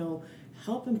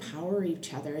 help empower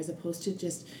each other, as opposed to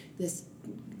just this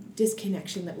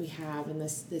disconnection that we have and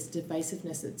this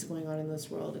divisiveness that's going on in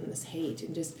this world and this hate,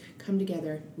 and just come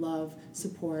together, love,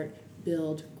 support,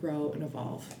 build, grow, and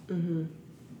evolve.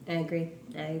 I agree.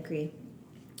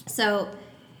 So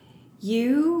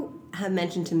you have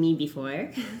mentioned to me before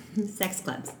sex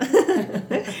clubs.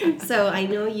 So I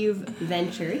know you've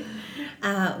ventured.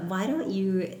 Why don't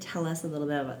you tell us a little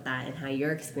bit about that and how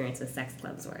your experience with sex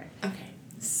clubs were? Okay.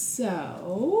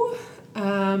 So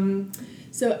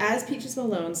as Peaches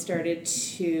Malone started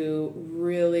to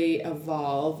really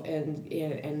evolve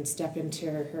and step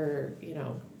into her,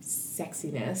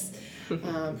 sexiness,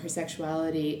 her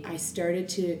sexuality, I started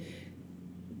to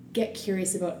get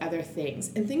curious about other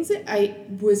things, and things that I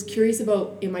was curious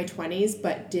about in my 20s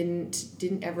but didn't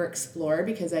ever explore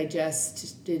because I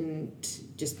didn't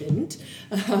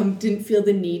feel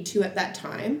the need to at that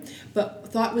time, but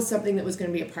thought was something that was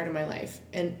going to be a part of my life,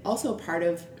 and also part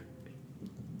of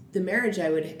the marriage I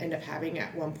would end up having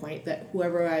at one point, that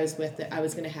whoever I was with, that I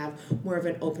was going to have more of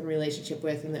an open relationship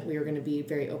with, and that we were going to be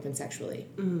very open sexually.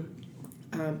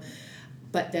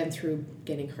 But then through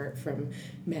getting hurt from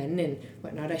men and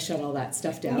whatnot, I shut all that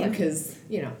stuff down because,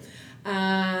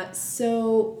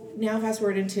 so now fast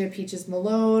forward into Peaches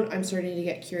Malone, I'm starting to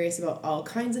get curious about all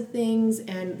kinds of things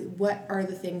and what are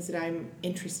the things that I'm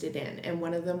interested in. And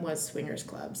one of them was swingers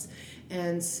clubs.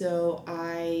 And so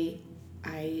I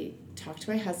talked to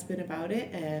my husband about it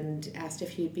and asked if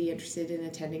he'd be interested in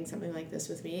attending something like this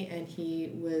with me, and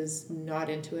he was not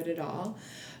into it at all,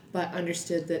 but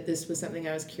understood that this was something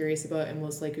I was curious about and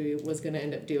most likely was going to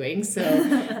end up doing. So,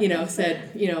 said,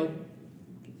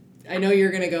 I know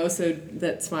you're going to go, so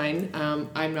that's fine.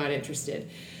 I'm not interested.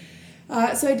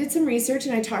 So I did some research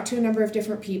and I talked to a number of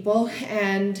different people,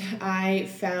 and I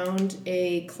found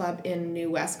a club in New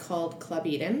West called Club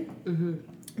Eden. Mm-hmm.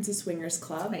 It's a swingers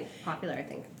club. Quite popular, I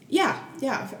think. Yeah.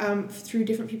 Through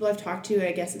different people I've talked to,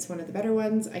 I guess it's one of the better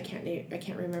ones. I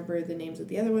can't remember the names of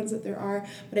the other ones that there are,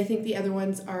 but I think the other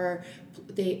ones are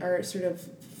sort of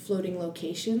floating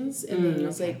locations, and they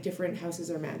use like different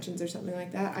houses or mansions or something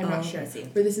like that. I'm not sure.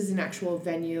 But this is an actual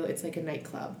venue. It's like a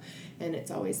nightclub, and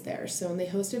it's always there. So, and they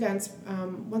host events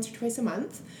once or twice a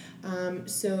month.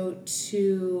 So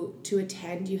to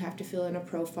attend, you have to fill in a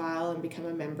profile and become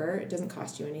a member. It doesn't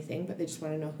cost you anything, but they just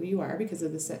want to know who you are because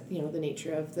of the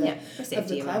nature of the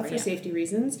club for safety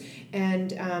reasons.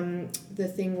 And the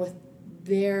thing with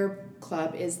their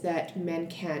club is that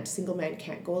single men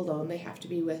can't go alone. They have to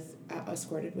be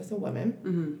escorted with a woman.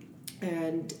 Mm-hmm.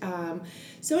 And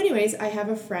so anyways, I have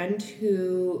a friend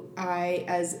who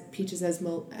as Peaches has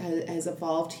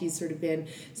evolved, he's sort of been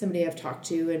somebody I've talked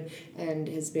to and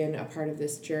has been a part of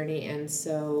this journey. And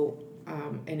so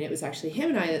and it was actually him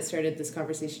and I that started this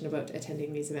conversation about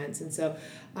attending these events. And so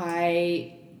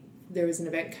there was an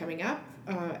event coming up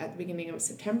at the beginning of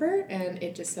September, and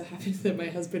it just so happened that my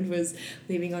husband was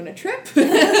leaving on a trip. So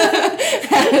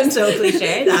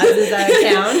cliche. Does that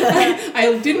count?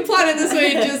 I didn't plan it this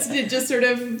way. It just sort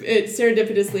of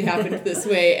serendipitously happened this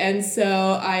way. And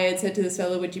so I had said to this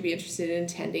fellow, "Would you be interested in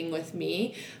attending with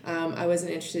me?" I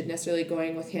wasn't interested necessarily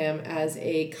going with him as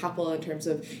a couple in terms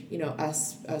of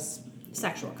us.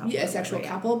 Sexual couple. Yeah, a sexual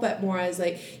couple, but more as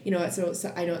like,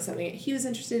 so I know it's something he was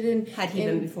interested in. Had he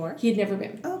been before? He had never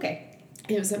been. Oh, okay.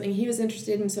 It was something he was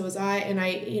interested in, so was I, and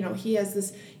he has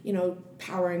this,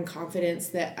 power and confidence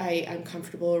that I'm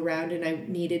comfortable around, and I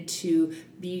needed to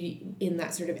be in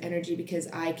that sort of energy because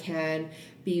I can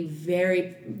be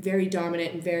very, very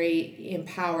dominant and very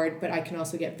empowered, but I can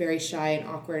also get very shy and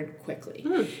awkward quickly.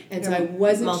 And so I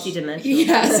wasn't multidimensional.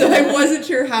 Yeah, so I wasn't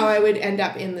sure how I would end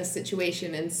up in this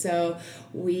situation, and so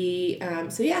we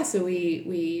planned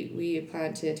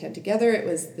to attend together.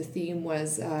 The theme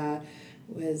was.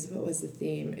 What was the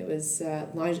theme? It was a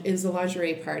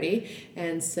lingerie party,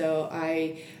 and so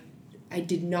I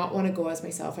did not want to go as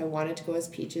myself. I wanted to go as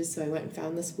Peaches, so I went and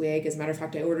found this wig. As a matter of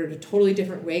fact, I ordered a totally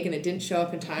different wig, and it didn't show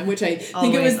up in time, which I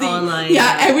think it was online.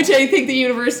 Which I think the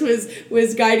universe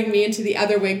was guiding me into the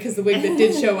other wig, because the wig that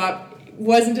did show up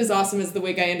wasn't as awesome as the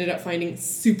wig I ended up finding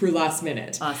super last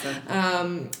minute.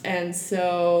 Awesome. And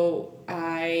so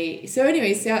I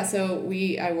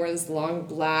wore this long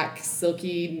black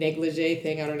silky negligee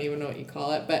thing. I don't even know what you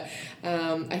call it, but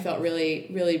I felt really,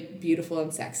 really beautiful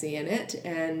and sexy in it.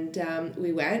 And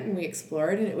we went and we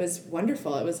explored, and it was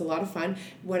wonderful. It was a lot of fun.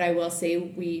 What I will say,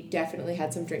 we definitely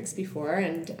had some drinks before,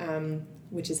 and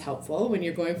which is helpful when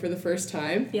you're going for the first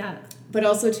time. Yeah. But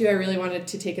also, too, I really wanted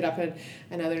to take it up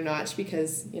another notch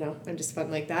because, I'm just fun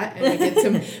like that. And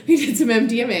we did some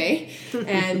MDMA,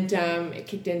 and it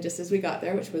kicked in just as we got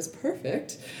there, which was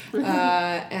perfect.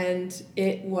 And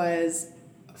it was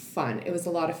fun. It was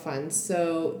a lot of fun.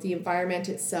 So the environment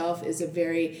itself is a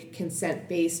very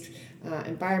consent-based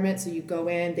environment. So you go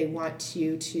in, they want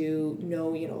you to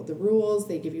know, the rules.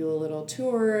 They give you a little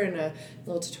tour and a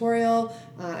little tutorial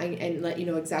and let you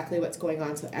know exactly what's going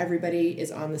on. So everybody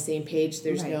is on the same page.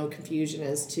 There's no confusion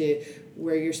as to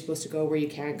where you're supposed to go, where you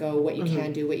can't go, what you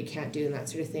can do, what you can't do, and that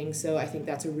sort of thing. So I think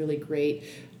that's a really great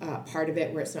part of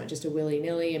it, where it's not just a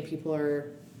willy-nilly and people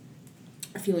are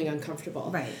feeling uncomfortable.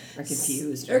 Right. Or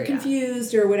confused.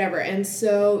 Or whatever. And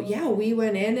so, we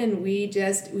went in and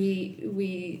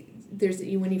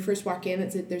when you first walk in,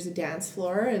 there's a dance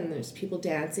floor and there's people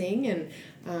dancing, and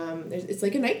it's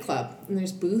like a nightclub, and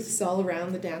there's booths all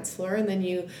around the dance floor, and then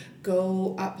you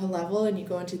go up a level and you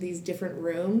go into these different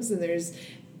rooms, and there's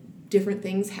different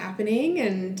things happening,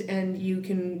 and you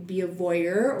can be a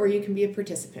voyeur or you can be a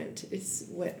participant. It's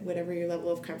whatever your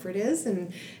level of comfort is,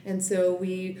 and so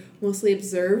we mostly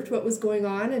observed what was going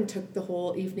on and took the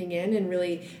whole evening in and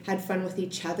really had fun with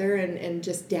each other and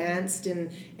just danced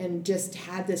and just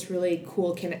had this really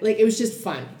cool it was just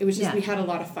fun. It was just we had a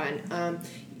lot of fun.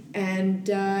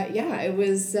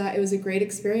 It was a great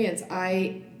experience.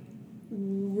 I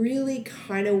really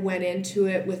kind of went into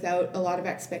it without a lot of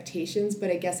expectations, but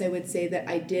I guess I would say that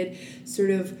I did sort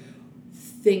of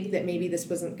think that maybe this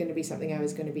wasn't going to be something I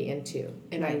was going to be into,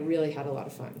 and I really had a lot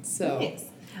of fun. So, nice.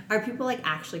 Are people like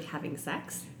actually having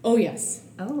sex? Oh yes.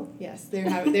 Oh yes.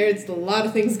 There's a lot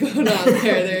of things going on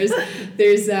there.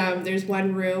 There's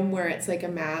one room where it's like a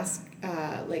mask,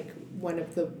 like one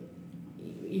of the.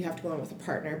 You have to go in with a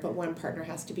partner, but one partner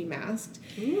has to be masked.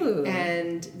 Ooh.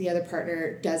 And the other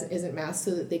partner isn't masked,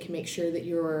 so that they can make sure that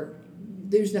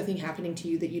there's nothing happening to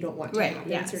you that you don't want to happen,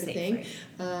 sort of safe, thing.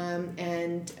 Right.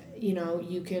 And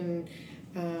you can.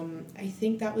 I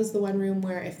think that was the one room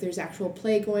where if there's actual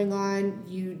play going on,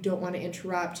 you don't want to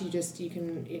interrupt. You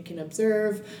can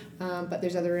observe. But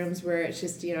there's other rooms where it's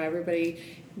just everybody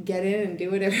get in and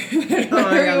do whatever you want.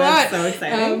 That's so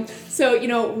exciting. So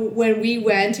when we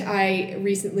went, I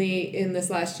recently in this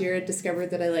last year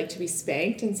discovered that I like to be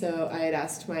spanked, and so I had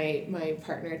asked my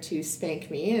partner to spank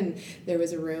me, and there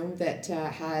was a room that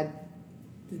had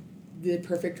the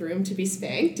perfect room to be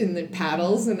spanked, and the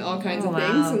paddles and all kinds of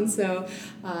things, and so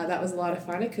that was a lot of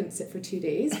fun. I couldn't sit for 2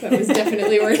 days, but it was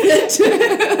definitely worth it.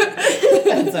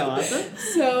 That's so awesome.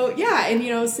 So yeah,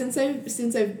 and since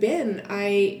I've been,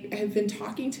 I have been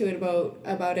talking to it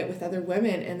about it with other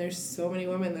women, and there's so many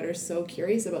women that are so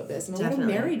curious about this, and a lot of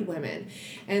married women,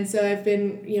 and so I've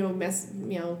been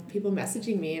people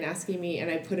messaging me and asking me,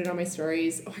 and I put it on my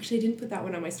stories. Oh, actually, I didn't put that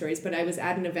one on my stories, but I was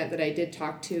at an event that I did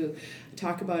talk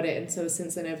about it, and so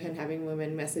since then I've been having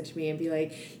women message me and be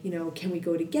like, can we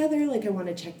go together? Like, I want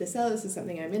to check this out. This is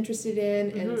something I'm interested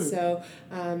in. Mm-hmm. And so,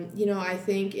 I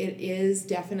think it is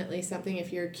definitely something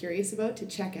if you're curious about to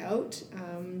check out,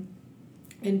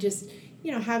 and just,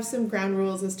 have some ground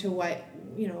rules as to what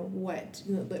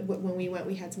when we went,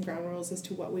 we had some ground rules as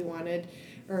to what we wanted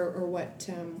or what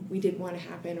we didn't want to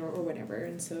happen or whatever.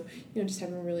 And so, just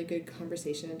having a really good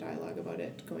conversation and dialogue about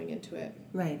it going into it.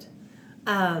 Right.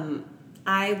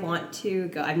 I want to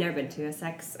go. I've never been to a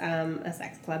sex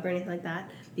club or anything like that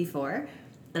before,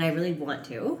 and I really want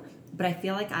to. But I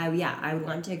feel like I would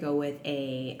want to go with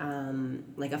a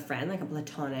friend, like a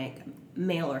platonic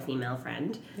male or female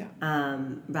friend,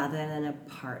 rather than a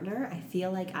partner. I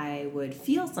feel like I would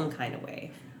feel some kind of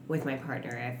way with my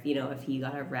partner if he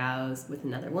got aroused with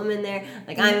another woman there.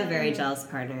 Like, I'm a very jealous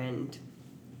partner, and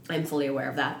I'm fully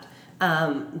aware of that.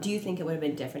 Do you think it would have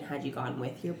been different had you gone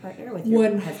with your partner, with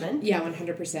your husband? Yeah,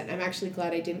 100%. I'm actually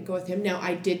glad I didn't go with him. Now,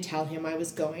 I did tell him I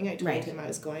was going. I told him I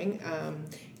was going.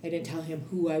 I didn't tell him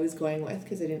who I was going with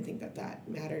because I didn't think that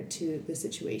mattered to the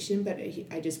situation. But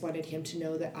I just wanted him to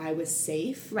know that I was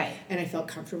safe. Right. And I felt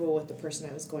comfortable with the person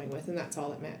I was going with, and that's all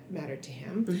that mattered to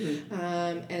him.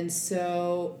 Mm-hmm. And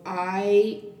so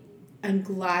I'm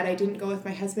glad I didn't go with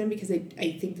my husband because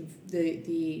I think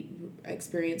the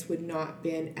experience would not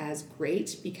been as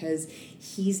great because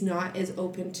he's not as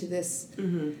open to this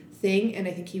thing, and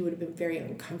I think he would have been very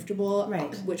uncomfortable,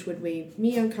 which would make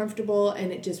me uncomfortable,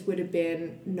 and it just would have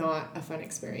been not a fun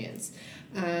experience.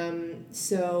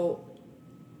 So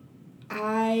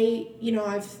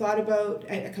I've thought about,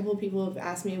 a couple of people have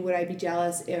asked me, would I be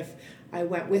jealous if I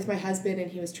went with my husband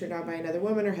and he was turned on by another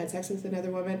woman or had sex with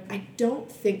another woman? I don't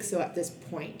think so at this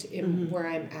point in where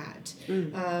I'm at.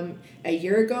 A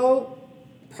year ago,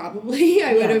 probably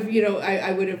I would have,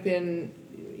 I would have been,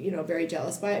 very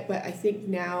jealous by it. But I think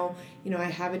now, I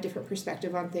have a different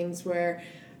perspective on things where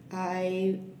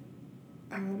I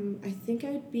think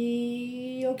I'd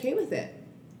be okay with it.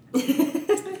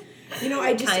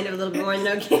 I just kind of a little bit more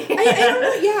than okay. I don't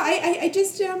know. Yeah,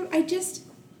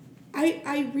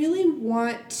 I really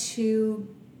want to,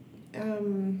 I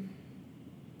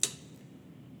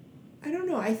don't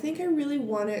know, I think I really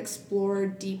want to explore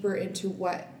deeper into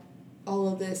what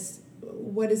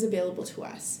is available to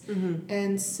us.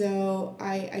 And so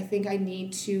I think I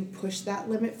need to push that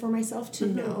limit for myself to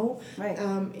know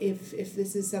if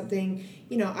this is something,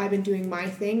 I've been doing my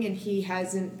thing and he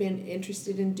hasn't been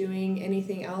interested in doing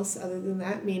anything else other than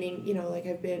that, meaning, like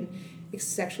I've been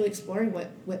sexually exploring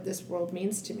what this world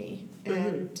means to me.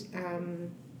 And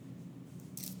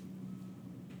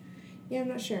I'm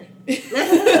not sure.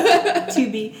 to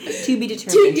be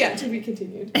determined. To be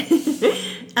continued.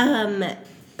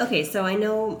 Okay, so I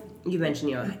know you mentioned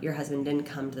your husband didn't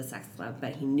come to the sex club,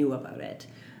 but he knew about it.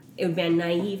 it would be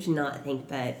naive to not think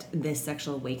that this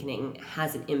sexual awakening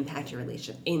hasn't impacted your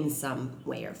relationship in some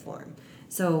way or form.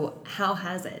 So how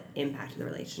has it impacted the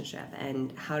relationship,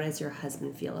 and how does your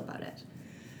husband feel about it?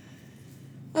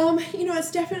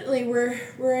 It's definitely,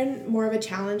 we're in more of a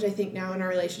challenge, I think, now in our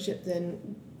relationship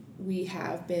than we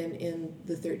have been in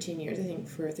the 13 years. I think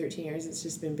for 13 years it's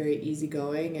just been very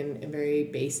easygoing and very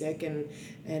basic and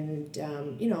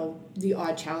the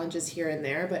odd challenges here and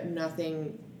there, but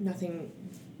nothing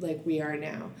like we are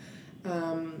now.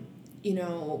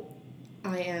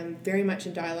 I am very much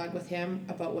in dialogue with him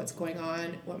about what's going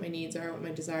on, what my needs are, what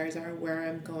my desires are, where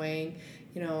I'm going,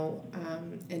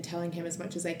 and telling him as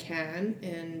much as I can,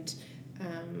 and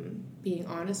being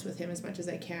honest with him as much as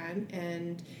I can,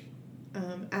 and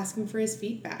asking for his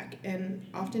feedback. And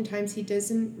oftentimes he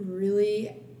doesn't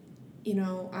really,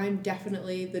 I'm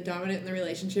definitely the dominant in the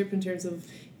relationship in terms of,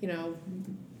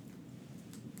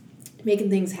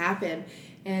 making things happen.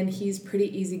 And he's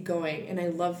pretty easygoing, and I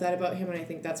love that about him, and I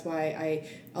think that's why I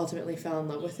ultimately fell in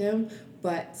love with him.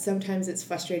 But sometimes it's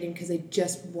frustrating because I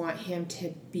just want him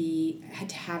to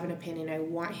have an opinion. I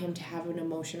want him to have an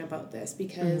emotion about this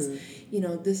because,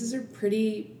 this is a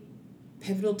pretty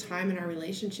pivotal time in our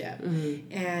relationship.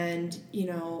 And,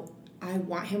 I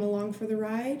want him along for the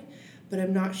ride, but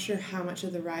I'm not sure how much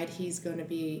of the ride he's going to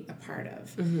be a part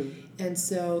of. And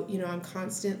so, I'm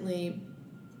constantly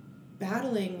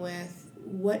battling with,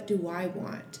 what do I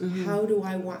want? How do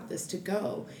I want this to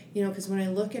go? Because when I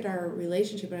look at our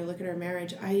relationship and I look at our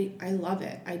marriage, I love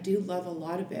it. I do love a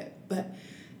lot of it. But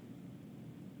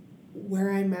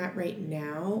where I'm at right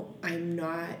now, I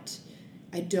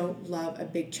don't love a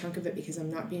big chunk of it because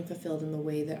I'm not being fulfilled in the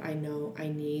way that I know I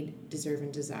need, deserve,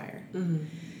 and desire.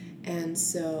 And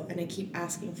so, and I keep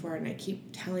asking for it, and I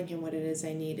keep telling him what it is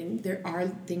I need. And there are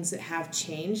things that have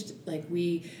changed. Like,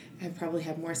 we have probably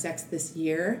had more sex this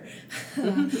year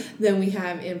than we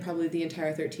have in probably the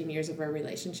entire 13 years of our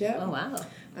relationship. Oh, wow.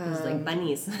 It was like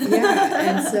bunnies.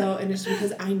 And it's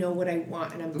because I know what I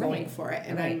want, and I'm going for it.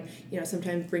 And I'm,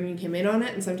 sometimes bringing him in on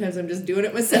it, and sometimes I'm just doing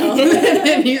it myself.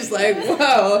 And he's like,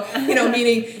 whoa,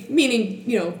 meaning,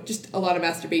 just a lot of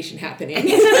masturbation happening.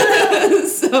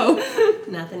 So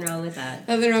Nothing wrong with that.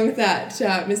 Nothing wrong with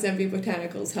that. Miss Envy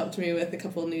Botanicals helped me with a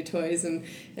couple new toys, and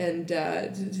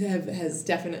has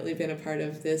definitely been a part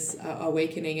of this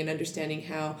awakening and understanding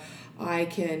how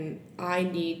I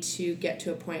need to get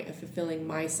to a point of fulfilling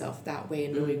myself that way,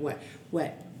 and knowing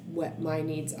what my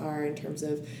needs are in terms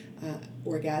of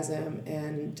orgasm,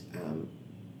 and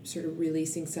sort of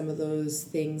releasing some of those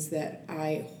things that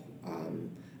I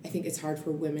think it's hard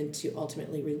for women to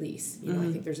ultimately release.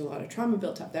 I think there's a lot of trauma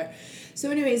built up there.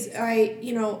 So anyways,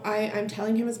 I'm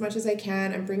telling him as much as I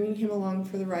can. I'm bringing him along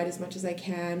for the ride as much as I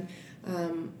can.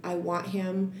 I want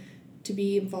him to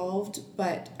be involved,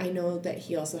 but I know that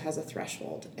he also has a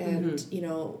threshold. And,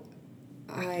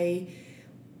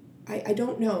 I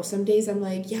don't know. Some days I'm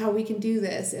like, yeah, we can do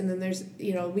this. And then there's,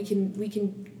 we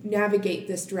can navigate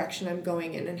this direction I'm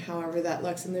going in, and however that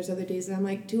looks. And there's other days that I'm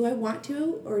like, do I want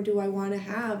to, or do I want to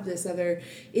have this other,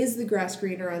 is the grass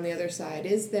greener on the other side?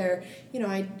 Is there,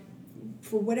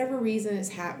 for whatever reason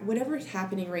whatever is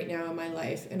happening right now in my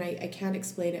life, and I can't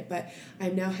explain it, but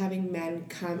I'm now having men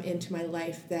come into my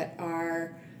life that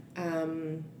are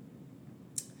the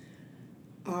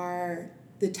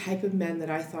type of men that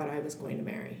I thought I was going to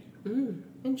marry.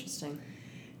 Interesting.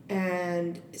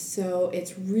 And so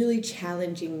it's really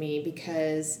challenging me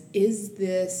because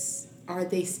are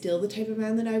they still the type of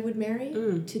man that I would marry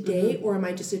today, or am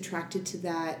I just attracted to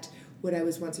that, what I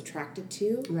was once attracted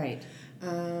to? Right.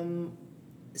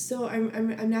 So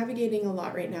I'm navigating a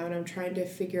lot right now, and I'm trying to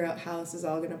figure out how this is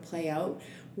all going to play out.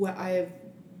 What I've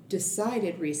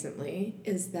decided recently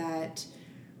is that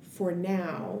for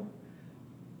now,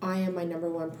 I am my number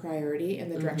one priority,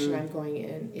 and the direction I'm going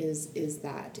in is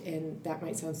that. And that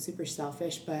might sound super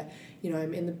selfish, but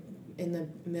I'm in the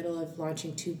middle of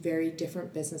launching two very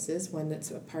different businesses, one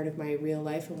that's a part of my real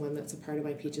life and one that's a part of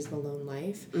my Peaches Malone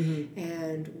life.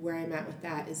 And where I'm at with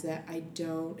that is that I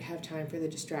don't have time for the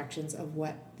distractions of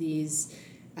what these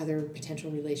other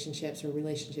potential relationships or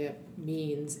relationship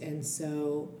means, and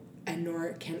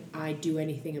nor can I do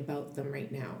anything about them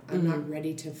right now. I'm not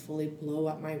ready to fully blow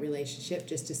up my relationship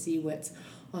just to see what's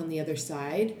on the other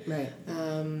side. Right.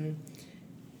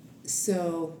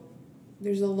 So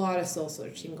there's a lot of soul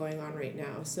searching going on right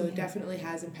now. So it definitely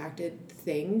has impacted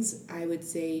things. I would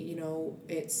say,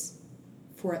 it's,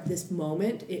 for at this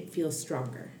moment, it feels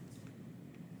stronger.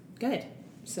 Good.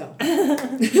 So.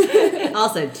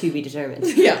 Also to be determined.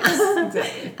 Yeah,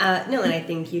 exactly. No, and I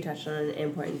think you touched on an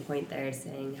important point there,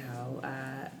 saying how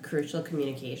crucial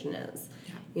communication is.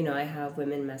 I have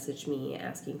women message me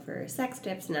asking for sex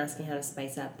tips and asking how to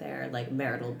spice up their, like,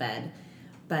 marital bed.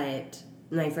 But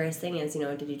my first thing is,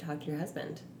 did you talk to your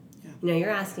husband? Yeah. You're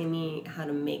asking me how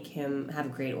to make him have a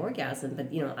great orgasm, but,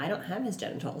 I don't have his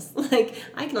genitals. Like,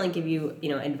 I can only give you,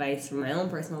 advice from my own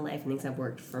personal life and things that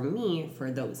worked for me,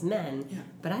 for those men. Yeah.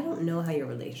 But I don't know how your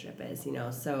relationship is,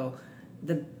 So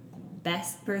the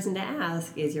best person to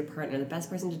ask is your partner. The best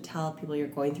person to tell people you're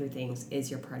going through things is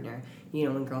your partner.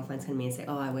 When girlfriends come to me and say,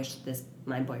 oh, I wish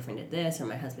my boyfriend did this or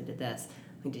my husband did this.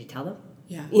 Like, did you tell them?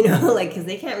 Yeah. Because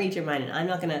they can't read your mind, and I'm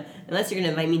not going to, unless you're going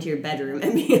to invite me to your bedroom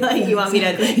and be like, you want me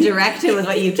to direct him with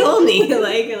what you told me,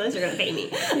 unless you're going to pay me.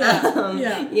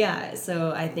 Yeah.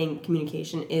 So I think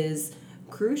communication is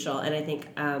crucial, and I think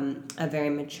a very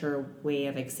mature way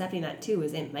of accepting that, too,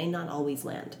 is it might not always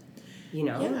land,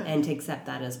 and to accept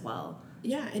that as well.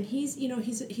 Yeah, and he's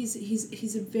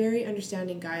a very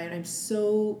understanding guy, and I'm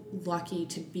so lucky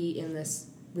to be in this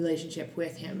relationship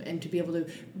with him and to be able to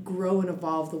grow and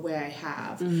evolve the way I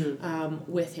have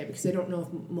with him, because I don't know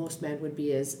if most men would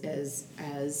be as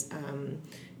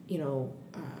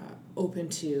open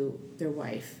to their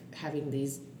wife having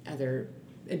these other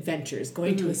adventures,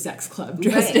 going to a sex club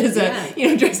dressed as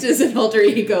an alter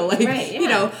ego,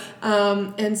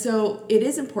 and so it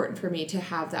is important for me to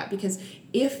have that, because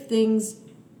if things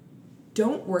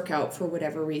don't work out for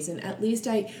whatever reason, at least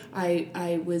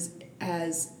I was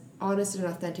as honest and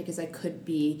authentic as I could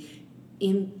be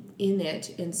in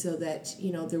it, and so that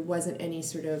there wasn't any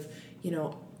sort of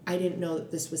I didn't know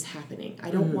that this was happening. I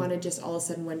don't want to just all of a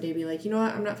sudden one day be like, you know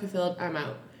what, I'm not fulfilled, I'm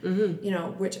out.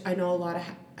 Which I know a lot of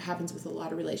happens with a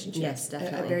lot of relationships. Yes,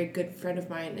 definitely. A very good friend of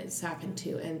mine it's happened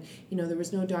to, and there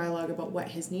was no dialogue about what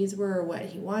his needs were or what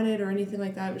he wanted or anything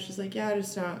like that. It was just like, yeah,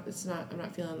 I'm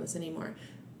not feeling this anymore.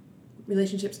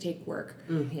 Relationships take work.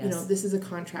 Yes. This is a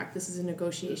contract. This is a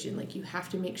negotiation. Like, you have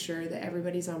to make sure that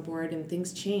everybody's on board, and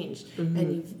things change,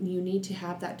 and you need to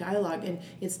have that dialogue. And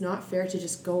it's not fair to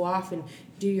just go off and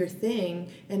do your thing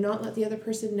and not let the other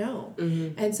person know.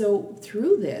 And so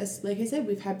through this, like I said,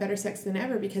 we've had better sex than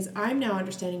ever, because I'm now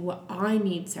understanding what I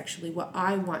need sexually, what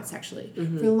I want sexually. For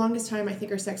the longest time, I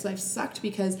think our sex life sucked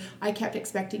because I kept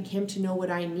expecting him to know what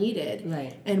I needed,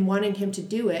 and wanting him to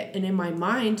do it, and in my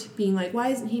mind being like, why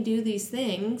doesn't he do these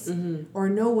things or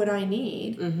know what I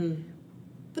need?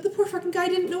 But the poor fucking guy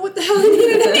didn't know what the hell I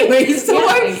needed anyway. So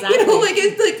exactly.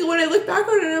 It's like when I look back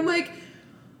on it, I'm like,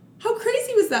 how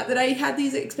crazy was that I had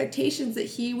these expectations that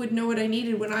he would know what I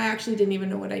needed when I actually didn't even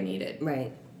know what I needed.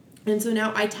 Right. And so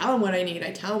now I tell him what I need.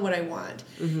 I tell him what I want.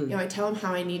 I tell him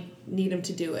how I need him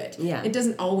to do it. Yeah. It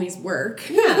doesn't always work.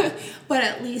 Yeah. But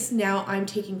at least now I'm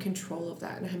taking control of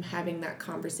that, and I'm having that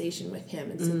conversation with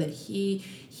him, and so that he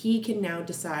can now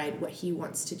decide what he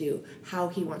wants to do, how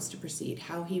he wants to proceed,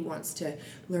 how he wants to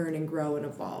learn and grow and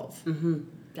evolve.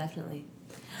 Definitely.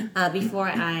 Before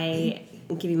I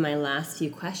give you my last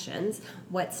few questions,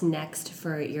 what's next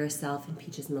for yourself and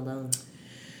Peaches Malone?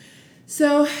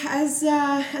 So as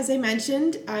I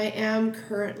mentioned, I am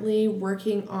currently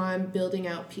working on building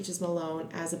out Peaches Malone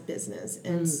as a business.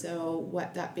 And so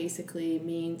what that basically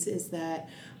means is that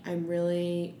I'm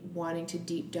really wanting to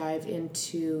deep dive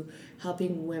into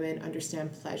helping women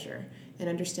understand pleasure and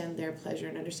understand their pleasure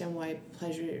and understand why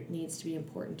pleasure needs to be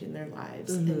important in their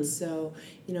lives. And so,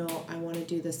 I want to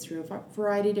do this through a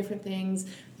variety of different things,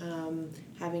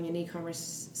 having an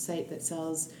e-commerce site that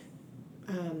sells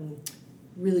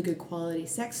really good quality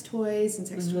sex toys and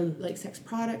sex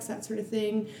products, that sort of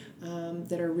thing,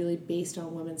 that are really based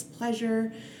on women's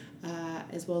pleasure,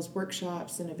 as well as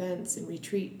workshops and events and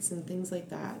retreats and things like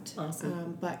that.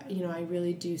 Awesome. But I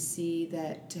really do see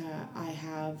that I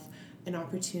have an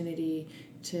opportunity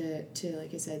to,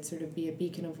 like I said, sort of be a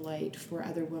beacon of light for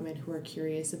other women who are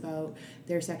curious about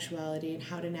their sexuality and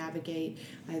how to navigate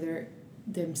either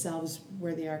themselves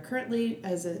where they are currently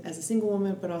as a single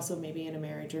woman, but also maybe in a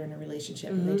marriage or in a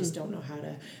relationship, and they just don't know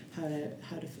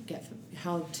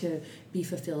how to be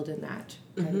fulfilled in that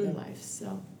part of their life.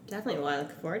 So definitely, well, I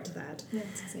look forward to that. Yeah,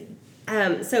 it's exciting.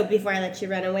 So before I let you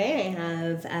run away, I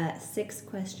have 6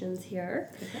 questions here.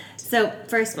 Perfect. So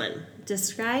first one,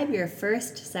 describe your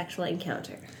first sexual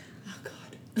encounter. Oh God.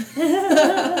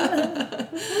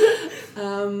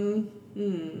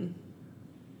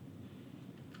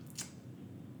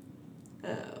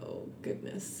 Oh,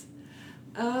 goodness.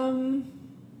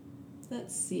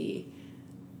 Let's see.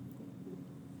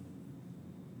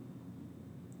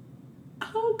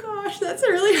 Oh, Oh gosh, that's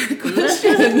a really hard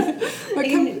question.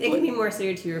 It can be more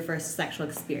suited to your first sexual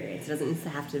experience. It doesn't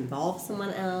have to involve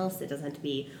someone else. It doesn't have to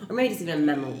be, or maybe just even a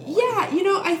memorable one. Yeah,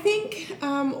 I think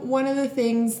one of the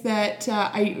things that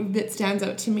that stands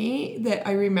out to me that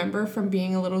I remember from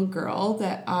being a little girl,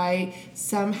 that I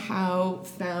somehow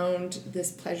found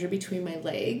this pleasure between my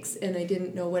legs, and I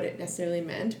didn't know what it necessarily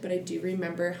meant, but I do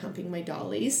remember humping my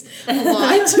dollies a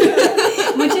lot.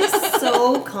 Which is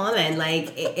so common.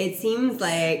 Like, it seems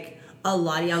like a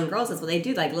lot of young girls, that's what they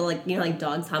do. Like, little, like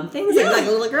dogs hump things. Yeah. Like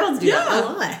little girls do that a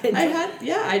lot.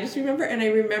 I just remember, and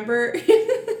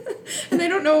and I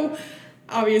don't know,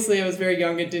 obviously I was very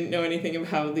young and didn't know anything of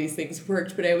how these things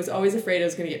worked, but I was always afraid I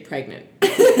was going to get pregnant.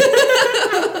 That's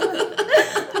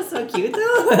so cute,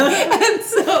 though. And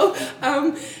so,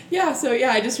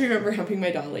 I just remember humping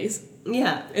my dollies.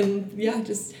 Yeah. And,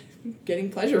 just getting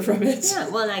pleasure from it. Yeah,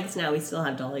 well, and I guess now we still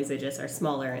have dollies. They just are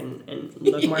smaller and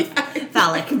look more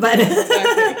phallic, but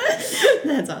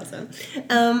that's awesome.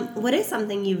 What is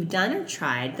something you've done or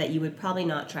tried that you would probably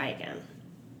not try again?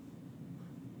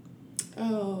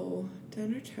 Oh,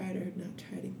 done or tried or not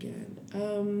tried again.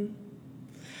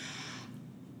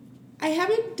 I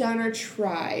haven't done or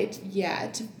tried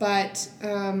yet, but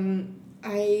I'm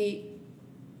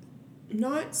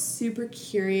not super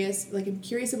curious. Like, I'm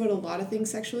curious about a lot of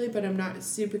things sexually, but I'm not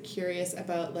super curious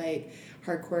about, like,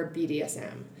 hardcore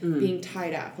BDSM. Being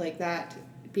tied up. Like, that,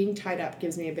 being tied up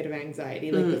gives me a bit of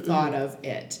anxiety, like the thought of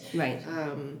it. Right.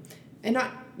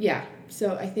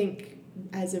 So I think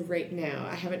as of right now,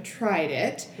 I haven't tried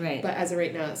it. Right. But as of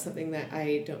right now, it's something that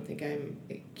I don't think I'm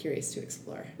curious to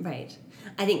explore. Right.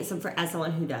 I think, so as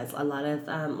someone who does a lot of,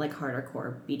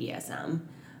 hardcore BDSM,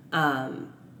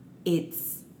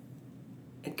 it's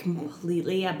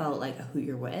completely about, who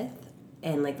you're with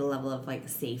and, the level of,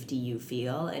 safety you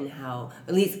feel, and how,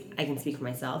 at least I can speak for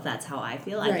myself, that's how I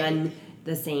feel. I've done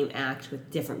the same act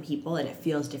with different people, and it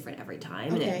feels different every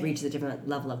time, and it reaches a different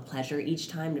level of pleasure each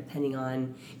time, depending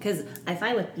on, because I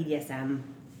find with BDSM,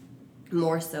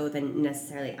 more so than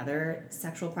necessarily other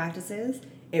sexual practices,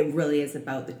 it really is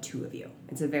about the two of you.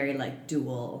 It's a very,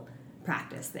 dual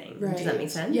practice thing. Right. Does that make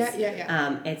sense?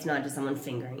 Yeah. It's not just someone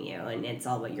fingering you, and it's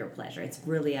all about your pleasure. It's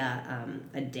really a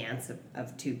dance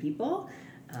of two people.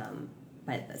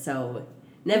 But so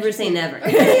never say never.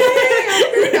 Never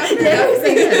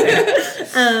say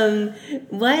never.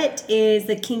 What is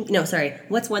the kink? No, sorry.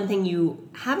 What's one thing you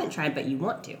haven't tried but you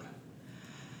want to?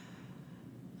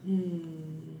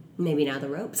 Maybe now the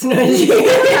ropes. Let's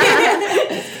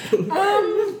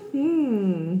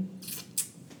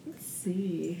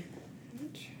see.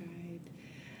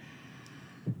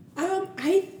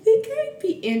 I think I'd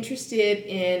be interested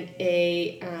in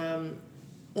a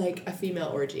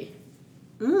female orgy.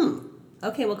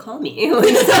 Okay, well, call me when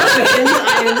this happens.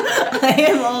 I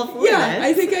am all for this.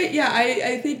 I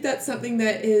think that's something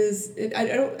that is.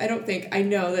 I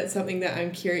know that's something that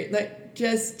I'm curious.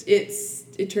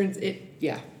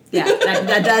 Yeah,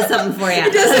 that does something for you.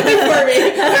 It does something for me.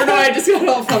 I don't know, I just got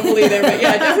all fumbly there, but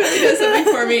yeah, it definitely does something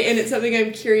for me, and it's something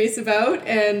I'm curious about,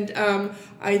 and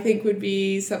I think would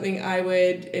be something I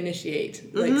would initiate,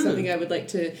 something I would like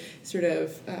to sort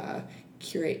of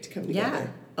curate to come together. Yeah.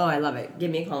 Oh, I love it.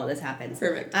 Give me a call when this happens.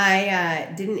 Perfect.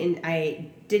 I did an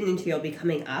interview. I'll be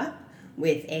coming up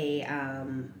with a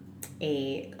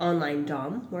online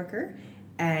dom worker,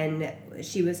 and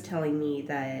she was telling me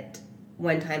that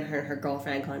one time her and her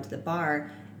girlfriend had gone to the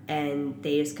bar, and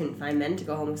they just couldn't find men to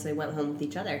go home, so they went home with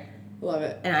each other. Love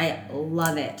it. And I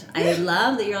love it. I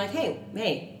love that you're like,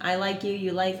 hey, I like you,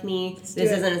 you like me.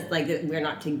 This isn't like we're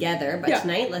not together, but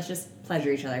tonight let's just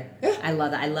pleasure each other. Yeah. I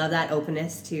love that. I love that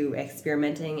openness to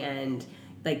experimenting and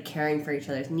caring for each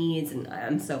other's needs, and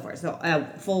I'm so for it. So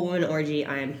full woman orgy,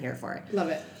 I am here for it. Love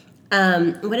it.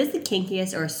 What is the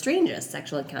kinkiest or strangest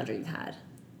sexual encounter you've had?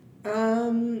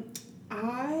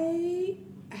 I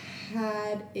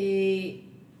had a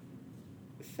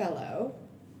fellow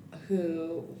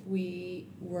who we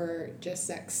were just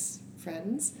sex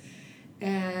friends,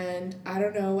 and I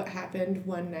don't know what happened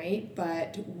one night,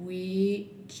 but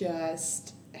we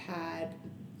just had,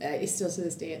 still to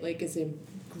this day, it is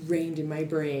ingrained in my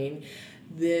brain,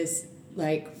 this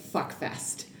fuck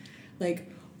fest,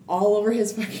 all over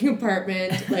his fucking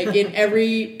apartment, in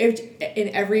every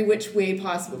which way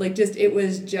possible. It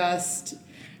was just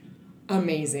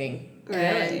amazing.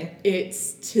 Really? And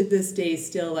it's to this day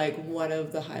still like one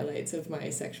of the highlights of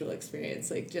my sexual experience.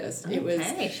 Like just it was.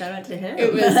 Hey, shout out to him.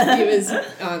 It was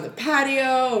on the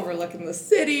patio overlooking the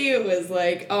city. It was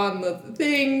like on the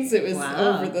things. It was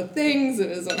over the things. It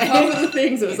was on top of the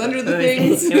things. It was under the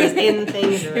things. It was in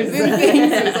things. It was in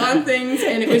things. It was on things,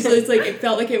 and it was just like it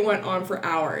felt like it went on for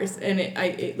hours, and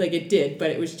it did, but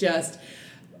it was just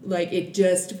like it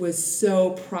just was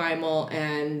so primal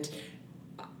and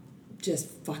just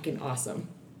fucking awesome.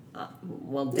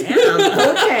 Well,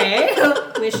 damn. Okay.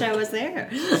 Wish I was there.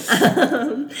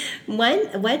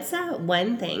 What's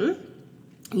one thing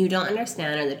you don't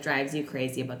understand or that drives you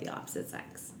crazy about the opposite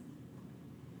sex?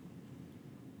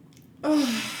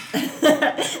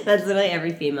 That's literally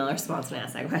every female response when I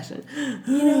ask that question.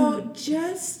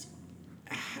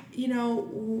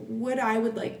 What I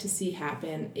would like to see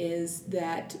happen is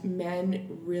that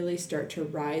men really start to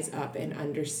rise up and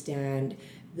understand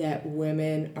that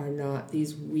women are not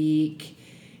these weak,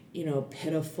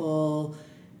 pitiful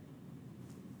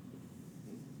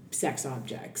sex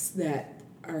objects that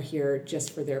are here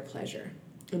just for their pleasure.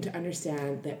 And to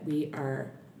understand that we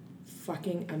are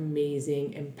fucking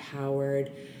amazing,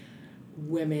 empowered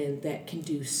women that can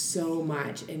do so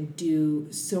much and do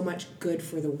so much good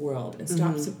for the world and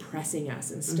stop suppressing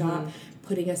us and stop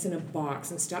putting us in a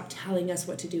box and stop telling us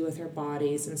what to do with our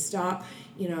bodies and stop,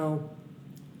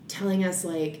 telling us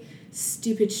like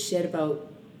stupid shit about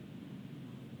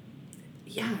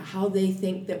how they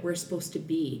think that we're supposed to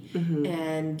be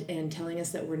and telling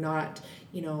us that we're not,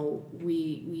 I'm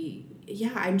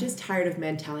just tired of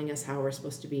men telling us how we're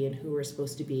supposed to be and who we're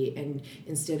supposed to be, and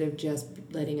instead of just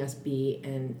letting us be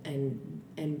and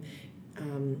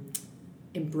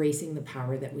embracing the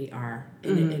power that we are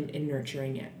and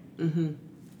nurturing it.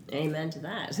 Amen to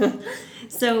that.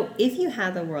 So if you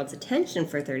had the world's attention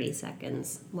for 30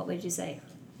 seconds, what would you say?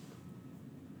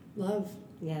 Love.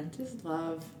 Yeah. Just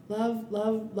love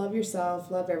yourself,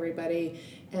 love everybody,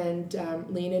 and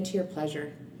lean into your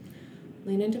pleasure.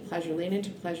 Lean into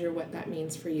pleasure, what that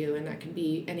means for you, and that can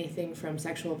be anything from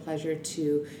sexual pleasure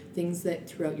to things that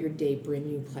throughout your day bring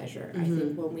you pleasure. I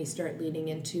think when we start leaning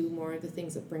into more of the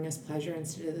things that bring us pleasure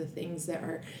instead of the things that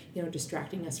are,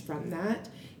 distracting us from that,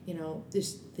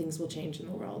 things will change in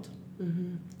the world.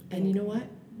 And you know what?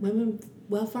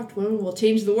 Well-fucked women will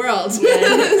change the world.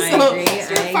 Yes, I agree.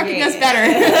 Start fucking us better.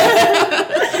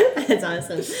 That's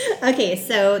awesome. Okay,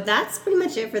 so that's pretty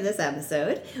much it for this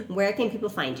episode. Where can people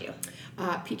find you?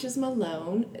 Peaches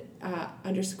Malone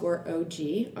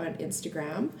 _OG on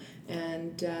Instagram.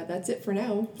 And that's it for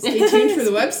now. Stay tuned for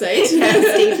the website.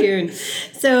 Stay tuned.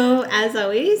 So, as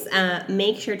always,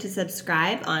 make sure to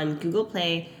subscribe on Google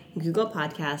Play, Google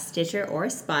Podcasts, Stitcher, or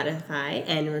Spotify,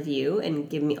 and review and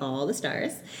give me all the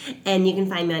stars. And you can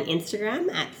find me on Instagram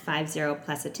at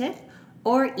 50plusatip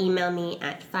or email me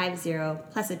at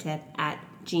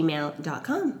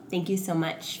 50plusatip@gmail.com. Thank you so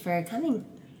much for coming.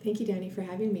 Thank you, Danny, for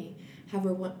having me. Have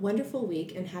a wonderful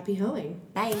week and happy hoeing.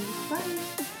 Bye.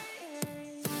 Bye.